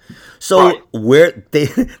finding. So where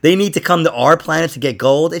they need to come to our planet to get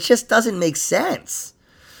gold, it just doesn't make sense.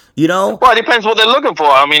 Well, it depends what they're looking for.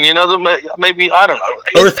 I mean, maybe, I don't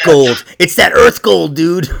know. Earth gold. It's that Earth gold,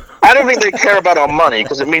 dude. I don't think they care about our money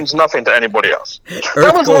because it means nothing to anybody else.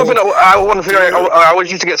 That was one thing I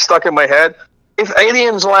always used to get stuck in my head. If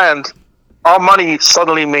aliens land, our money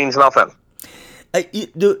suddenly means nothing.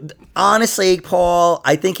 Honestly, Paul,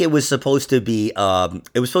 I think it was supposed to be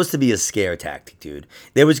a scare tactic, dude.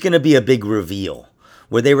 There was going to be a big reveal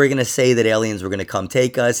where they were going to say that aliens were going to come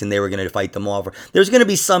take us and they were going to fight them off. There's going to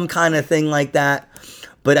be some kind of thing like that.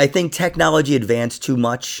 But I think technology advanced too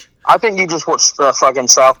much. I think you just watched fucking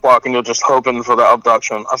South Park and you're just hoping for that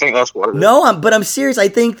abduction. I think that's what it is. No, but I'm serious. I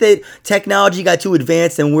think that technology got too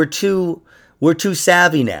advanced and we're too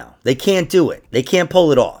savvy now. They can't do it. They can't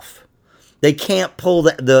pull it off. They can't pull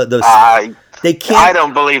they can't. I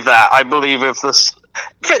don't believe that. I believe if this.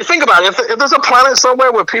 Think about it. If there's a planet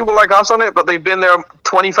somewhere with people like us on it, but they've been there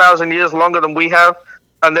 20,000 years longer than we have,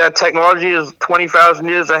 and their technology is 20,000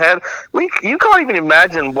 years ahead, you can't even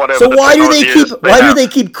imagine whatever. So why do they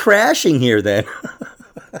keep crashing here then?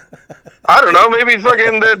 I don't know. Maybe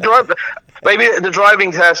fucking maybe the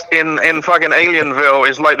driving test in fucking Alienville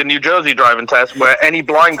is like the New Jersey driving test, where any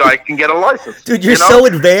blind guy can get a license. Dude, you're so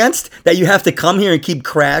advanced that you have to come here and keep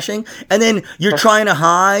crashing, and then you're trying to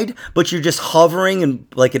hide, but you're just hovering in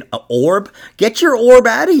like an orb. Get your orb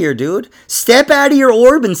out of here, dude. Step out of your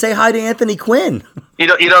orb and say hi to Anthony Quinn. You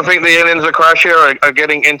don't think the aliens that crash here are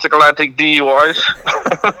getting intergalactic DUIs?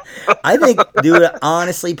 I think, dude,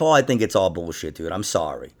 honestly, Paul, I think it's all bullshit, dude. I'm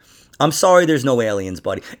sorry. There's no aliens,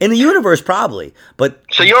 buddy. In the universe, probably, but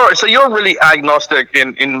so you're really agnostic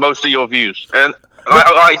in most of your views, and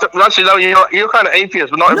actually, no, you're kind of atheist,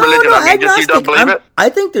 but not in religion. I mean, just you don't believe it. I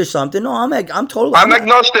think there's something. No, I'm totally. I'm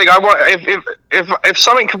agnostic. I want if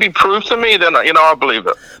something can be proved to me, then I'll believe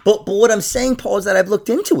it. But what I'm saying, Paul, is that I've looked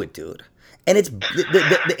into it, dude. And it's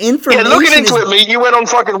the information. Yeah, looking into it, you went on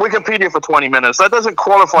fucking Wikipedia for 20 minutes. That doesn't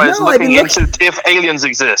qualify as looking into if aliens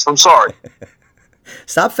exist. I'm sorry.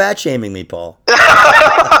 Stop fat shaming me, Paul.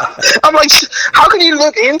 I'm like, how can you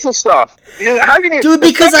look into stuff? How can you, dude,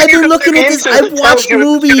 because I've been looking at this. I've watched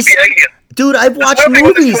movies. Dude, I've watched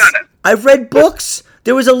movies. I've read books.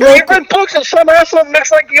 There was a local. You've read books and some asshole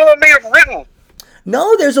looks like you and me have written.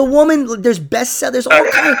 No, there's a woman. There's bestsellers. There's all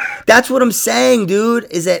kinds. That's what I'm saying, dude.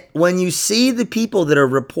 Is that when you see the people that are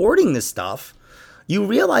reporting this stuff, you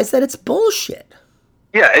realize that it's bullshit.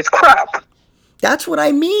 Yeah, it's crap. That's what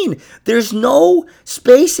I mean. There's no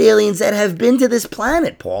space aliens that have been to this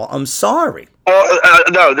planet, Paul. I'm sorry. Well,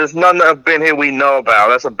 no, there's none that have been here we know about.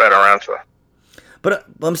 That's a better answer. But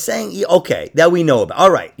I'm saying, okay, that we know about.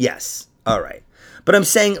 All right, yes, all right. But I'm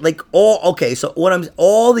saying, like, all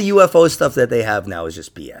the UFO stuff that they have now is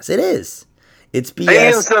just BS. It is. It's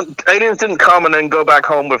BS. Aliens didn't come and then go back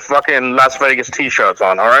home with fucking Las Vegas t-shirts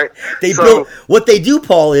on, all right? What they do,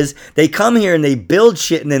 Paul, is they come here and they build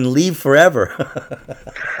shit and then leave forever.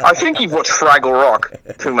 I think you've watched Fraggle Rock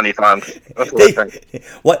too many times. That's what I think.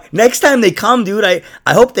 What? Next time they come, dude, I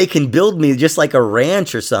hope they can build me just like a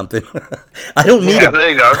ranch or something. I don't need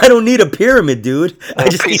there you go. I don't need a pyramid, dude. I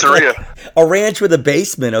just pizzeria. need a ranch with a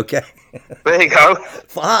basement, okay? There you go.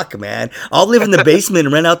 Fuck, man. I'll live in the basement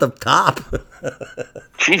and rent out the top.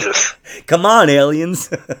 Jesus. Come on, aliens.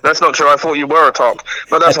 That's not true. I thought you were a top.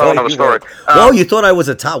 But that's a whole other story. You thought I was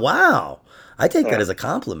a top? Wow. I take that as a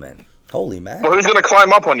compliment. Holy man. Well, who's going to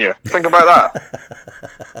climb up on you? Think about that.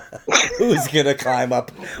 Who's going to climb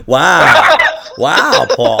up? Wow. Wow,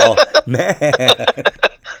 Paul.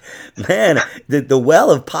 Man, the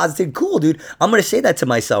well of positive. Cool, dude. I'm going to say that to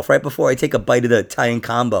myself right before I take a bite of the Italian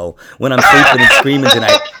combo when I'm sleeping and screaming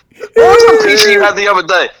tonight. What was the pizza you had the other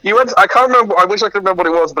day? You went. I can't remember. I wish I could remember what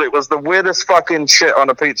it was, but it was the weirdest fucking shit on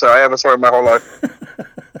a pizza I ever saw in my whole life.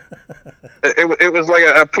 It was like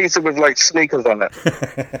a pizza with like sneakers on it.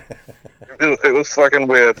 It was fucking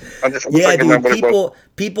weird. Yeah, dude.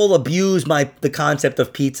 People abuse the concept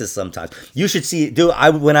of pizza sometimes. You should see it, dude.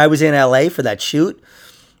 When I was in LA for that shoot,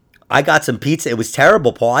 I got some pizza. It was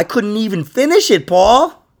terrible, Paul. I couldn't even finish it,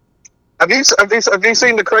 Paul. Have you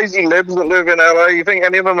seen the crazy libs that live in LA? You think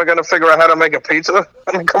any of them are going to figure out how to make a pizza?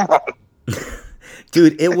 I mean, come on.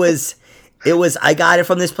 Dude, it was, I got it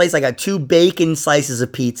from this place. I got 2 bacon slices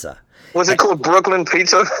of pizza. Was it called Brooklyn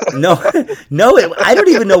Pizza? No, I don't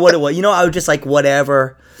even know what it was. You know, I was just like,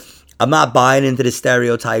 whatever. I'm not buying into the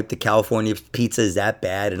stereotype that California pizza is that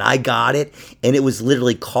bad. And I got it, and it was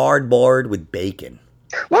literally cardboard with bacon.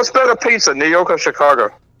 What's better pizza, New York or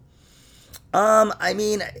Chicago? I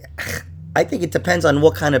mean, I think it depends on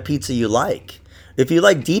what kind of pizza you like. If you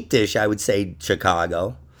like deep dish, I would say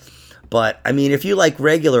Chicago. But I mean, if you like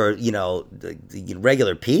regular, the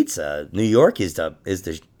regular pizza, New York is the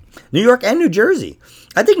New York and New Jersey.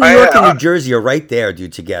 I think New York and New Jersey are right there,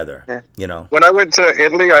 dude, together. Yeah. You know. When I went to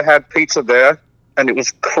Italy, I had pizza there, and it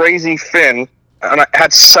was crazy thin, and I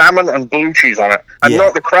had salmon and blue cheese on it, and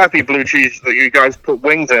not the crappy blue cheese that you guys put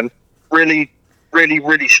wings in. Really, really,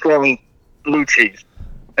 really strong blue cheese,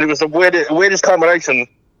 and it was the weirdest combination.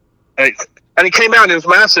 And it came out and it was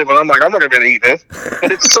massive, and I'm like, I'm not gonna eat this.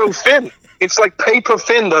 And it's so thin. It's like paper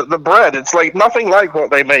thin. The bread. It's like nothing like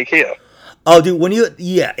what they make here. Oh, dude,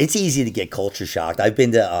 it's easy to get culture shocked. I've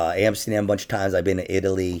been to Amsterdam a bunch of times. I've been to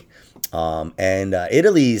Italy, and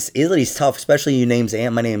Italy's tough, especially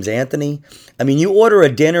my name's Anthony. I mean, you order a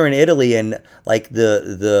dinner in Italy, and like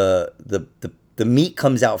the meat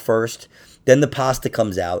comes out first, then the pasta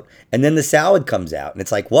comes out, and then the salad comes out, and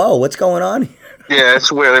it's like, whoa, what's going on here? Yeah,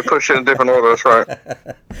 it's weird. They push it in different orders, right?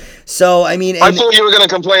 So, I mean... I thought you were going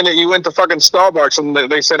to complain that you went to fucking Starbucks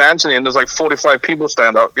and they said Anthony and there's like 45 people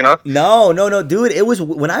stand up, you know? No, dude. It was...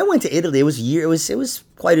 When I went to Italy, it was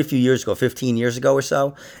quite a few years ago, 15 years ago or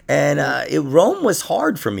so. And Rome was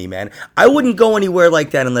hard for me, man. I wouldn't go anywhere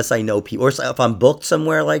like that unless I know people. Or if I'm booked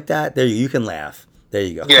somewhere like that, there you can laugh. There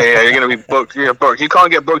you go. Yeah, you're going to be booked. You're booked. You can't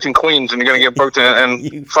get booked in Queens, and you're going to get booked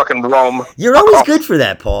in fucking Rome. You're always good for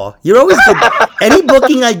that, Paul. You're always good. Any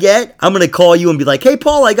booking I get, I'm going to call you and be like, hey,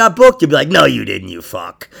 Paul, I got booked. You'll be like, no, you didn't, you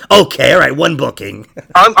fuck. Okay, all right, one booking.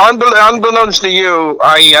 Unbeknownst to you,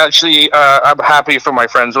 I actually I'm happy for my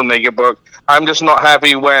friends when they get booked. I'm just not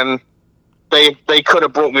happy when they could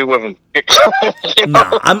have brought me with them. You know?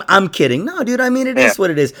 No, I'm kidding. No, dude, I mean, it is what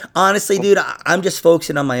it is. Honestly, dude, I'm just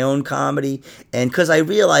focusing on my own comedy. And because I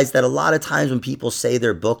realize that a lot of times when people say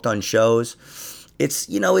they're booked on shows, it's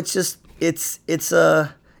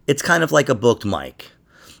kind of like a booked mic.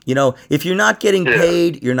 You know, if you're not getting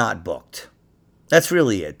paid, you're not booked. That's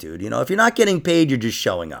really it, dude. You know, if you're not getting paid, you're just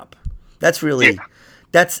showing up. That's really,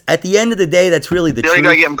 that's, at the end of the day, that's really the truth. The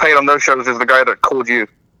only guy getting paid on those shows is the guy that called you.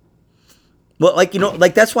 Well,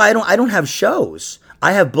 that's why I don't have shows.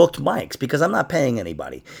 I have booked mics because I'm not paying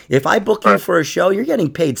anybody. If I book you for a show, you're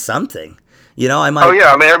getting paid something. You know, I might. Oh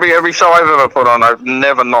yeah, I mean every show I've ever put on, I've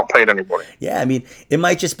never not paid anybody. Yeah, I mean it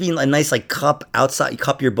might just be a nice like cup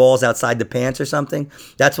your balls outside the pants or something.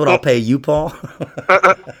 That's what I'll pay you, Paul.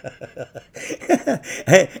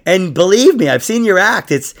 And believe me, I've seen your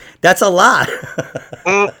act. That's a lot.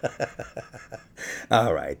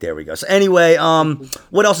 All right, there we go. So anyway,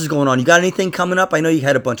 what else is going on? You got anything coming up? I know you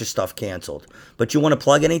had a bunch of stuff canceled, but you want to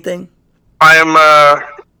plug anything? I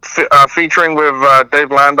am featuring with Dave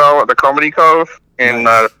Landau at the Comedy Cove in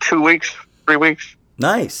 3 weeks.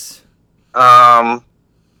 Nice. I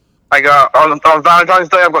got on Valentine's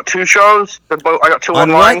Day. I've got 2 shows. I got 2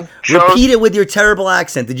 online shows. Repeat it with your terrible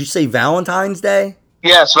accent. Did you say Valentine's Day?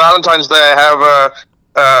 Yes, Valentine's Day. I have a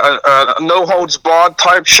no holds barred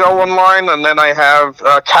type show online, and then I have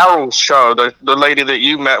Carol's show, the lady that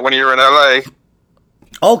you met when you were in LA.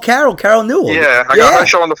 Oh, Carol Newell. Yeah, I got her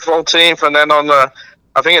show on the 14th, and then on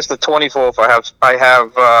I think it's the 24th. I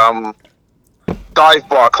have Dive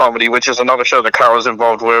Bar Comedy, which is another show that Carol's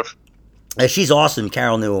involved with. She's awesome,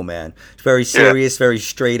 Carol Newell, man. She's very serious, very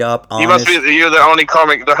straight up, honest. You're the only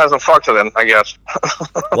comic that hasn't fucked her then, I guess.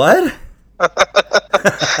 What?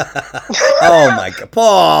 Oh my God,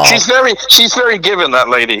 Paul! She's very given, that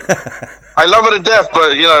lady. I love her to death,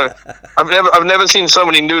 but you know, I've never seen so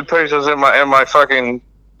many nude pictures in my fucking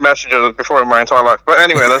messages before in my entire life. But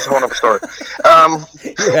anyway, that's a whole other story.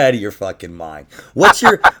 You're out of your fucking mind. What's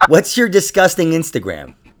your disgusting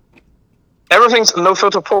Instagram? Everything's No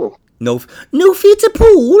Filter Pool. No filter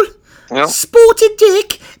pool. You know? Sported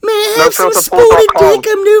dick. May I have some sported dick?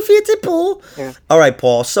 I'm no filter Paul. Yeah. All right,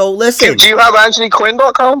 Paul. So listen. Do you have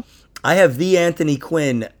AnthonyQuinn.com? I have the Anthony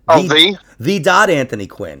Quinn. The dot Anthony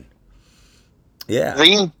Quinn. Yeah.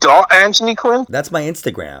 The dot Anthony Quinn? That's my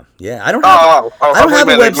Instagram. Yeah. I don't have a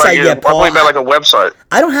website yet, Paul. I believe like a website.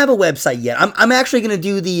 I don't have a website yet. I'm actually gonna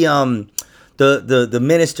do the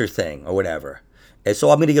minister thing or whatever. And so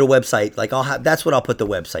I'm gonna get a website. Like that's what I'll put the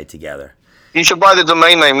website together. You should buy the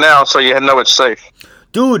domain name now so you know it's safe.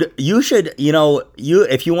 Dude, you should,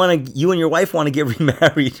 if you and your wife want to get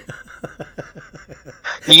remarried.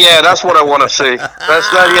 Yeah, that's what I want to see.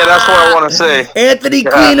 That's what I want to see. Anthony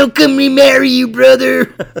Quinn will come remarry you,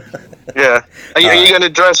 brother. Yeah. Are you going to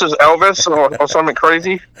dress as Elvis or something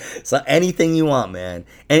crazy? So anything you want, man.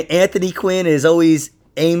 And Anthony Quinn is always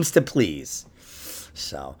aims to please.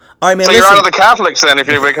 So, all right, man. So you're out of the Catholics then if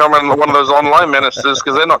you're becoming one of those online ministers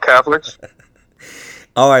because they're not Catholics.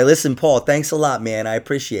 All right, listen, Paul. Thanks a lot, man. I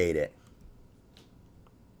appreciate it.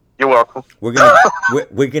 You're welcome. We're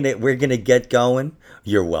gonna get going.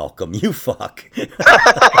 You're welcome. You fuck.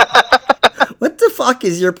 What the fuck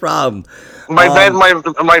is your problem? My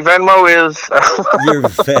Venmo is your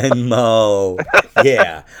Venmo.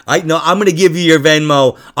 Yeah, I'm gonna give you your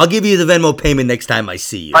Venmo. I'll give you the Venmo payment next time I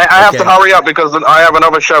see you. I have to hurry up because I have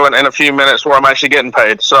another show in a few minutes where I'm actually getting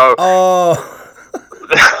paid. So. Oh.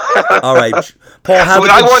 All right, Paul. Have a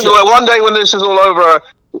good show. One day when this is all over,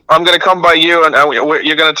 I'm going to come by you and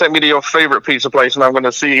you're going to take me to your favorite pizza place, and I'm going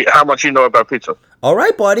to see how much you know about pizza. All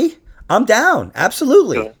right, buddy. I'm down.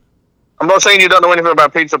 Absolutely. Yeah. I'm not saying you don't know anything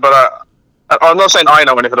about pizza, but I'm not saying I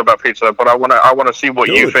know anything about pizza, but I want to see what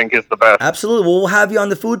you think is the best. Absolutely. Well, we'll have you on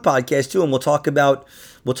the food podcast too, and we'll talk about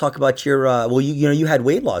your you had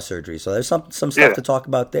weight loss surgery, so there's some stuff to talk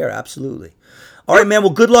about there. Absolutely. All right, man.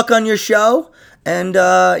 Well, good luck on your show, and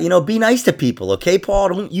be nice to people, okay, Paul?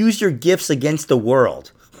 Don't use your gifts against the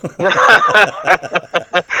world.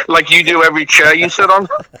 Like you do every chair you sit on.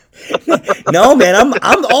 No, man.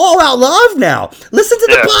 I'm all about love now. Listen to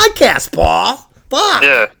the podcast, Paul. Fuck.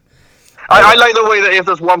 Yeah. I like the way that if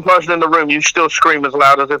there's one person in the room, you still scream as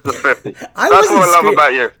loud as if there's 50. That's what I love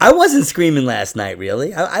about you. I wasn't screaming last night,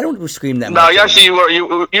 really. I don't scream that much. No, actually,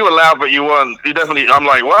 you were loud, but you weren't. You definitely. I'm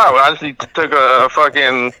like, wow. I actually took a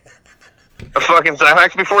fucking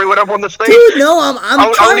Xanax before he went up on the stage. Dude, no,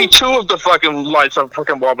 I'm trying. Only two of the fucking lights are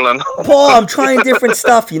fucking wobbling. Paul, I'm trying different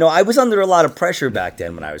stuff. I was under a lot of pressure back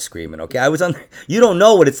then when I was screaming, okay? You don't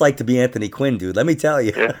know what it's like to be Anthony Quinn, dude. Let me tell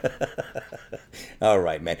you. Yeah. All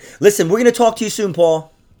right, man. Listen, we're going to talk to you soon,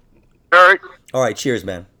 Paul. All right, cheers,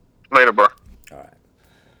 man. Later, bro. All right.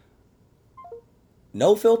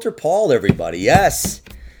 No Filter Paul, everybody. Yes.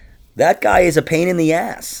 That guy is a pain in the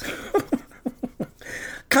ass.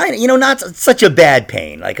 Kind of, not such a bad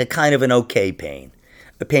pain, like a kind of an okay pain.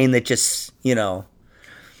 A pain that just,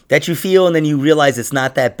 that you feel and then you realize it's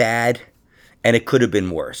not that bad and it could have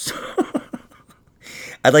been worse.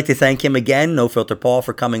 I'd like to thank him again, No Filter Paul,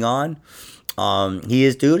 for coming on. He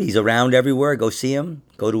is, dude. He's around everywhere. Go see him.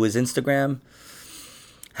 Go to his Instagram.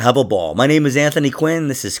 Have a ball. My name is Anthony Quinn.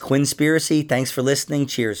 This is QUINNSPIRACY. Thanks for listening.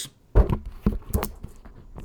 Cheers.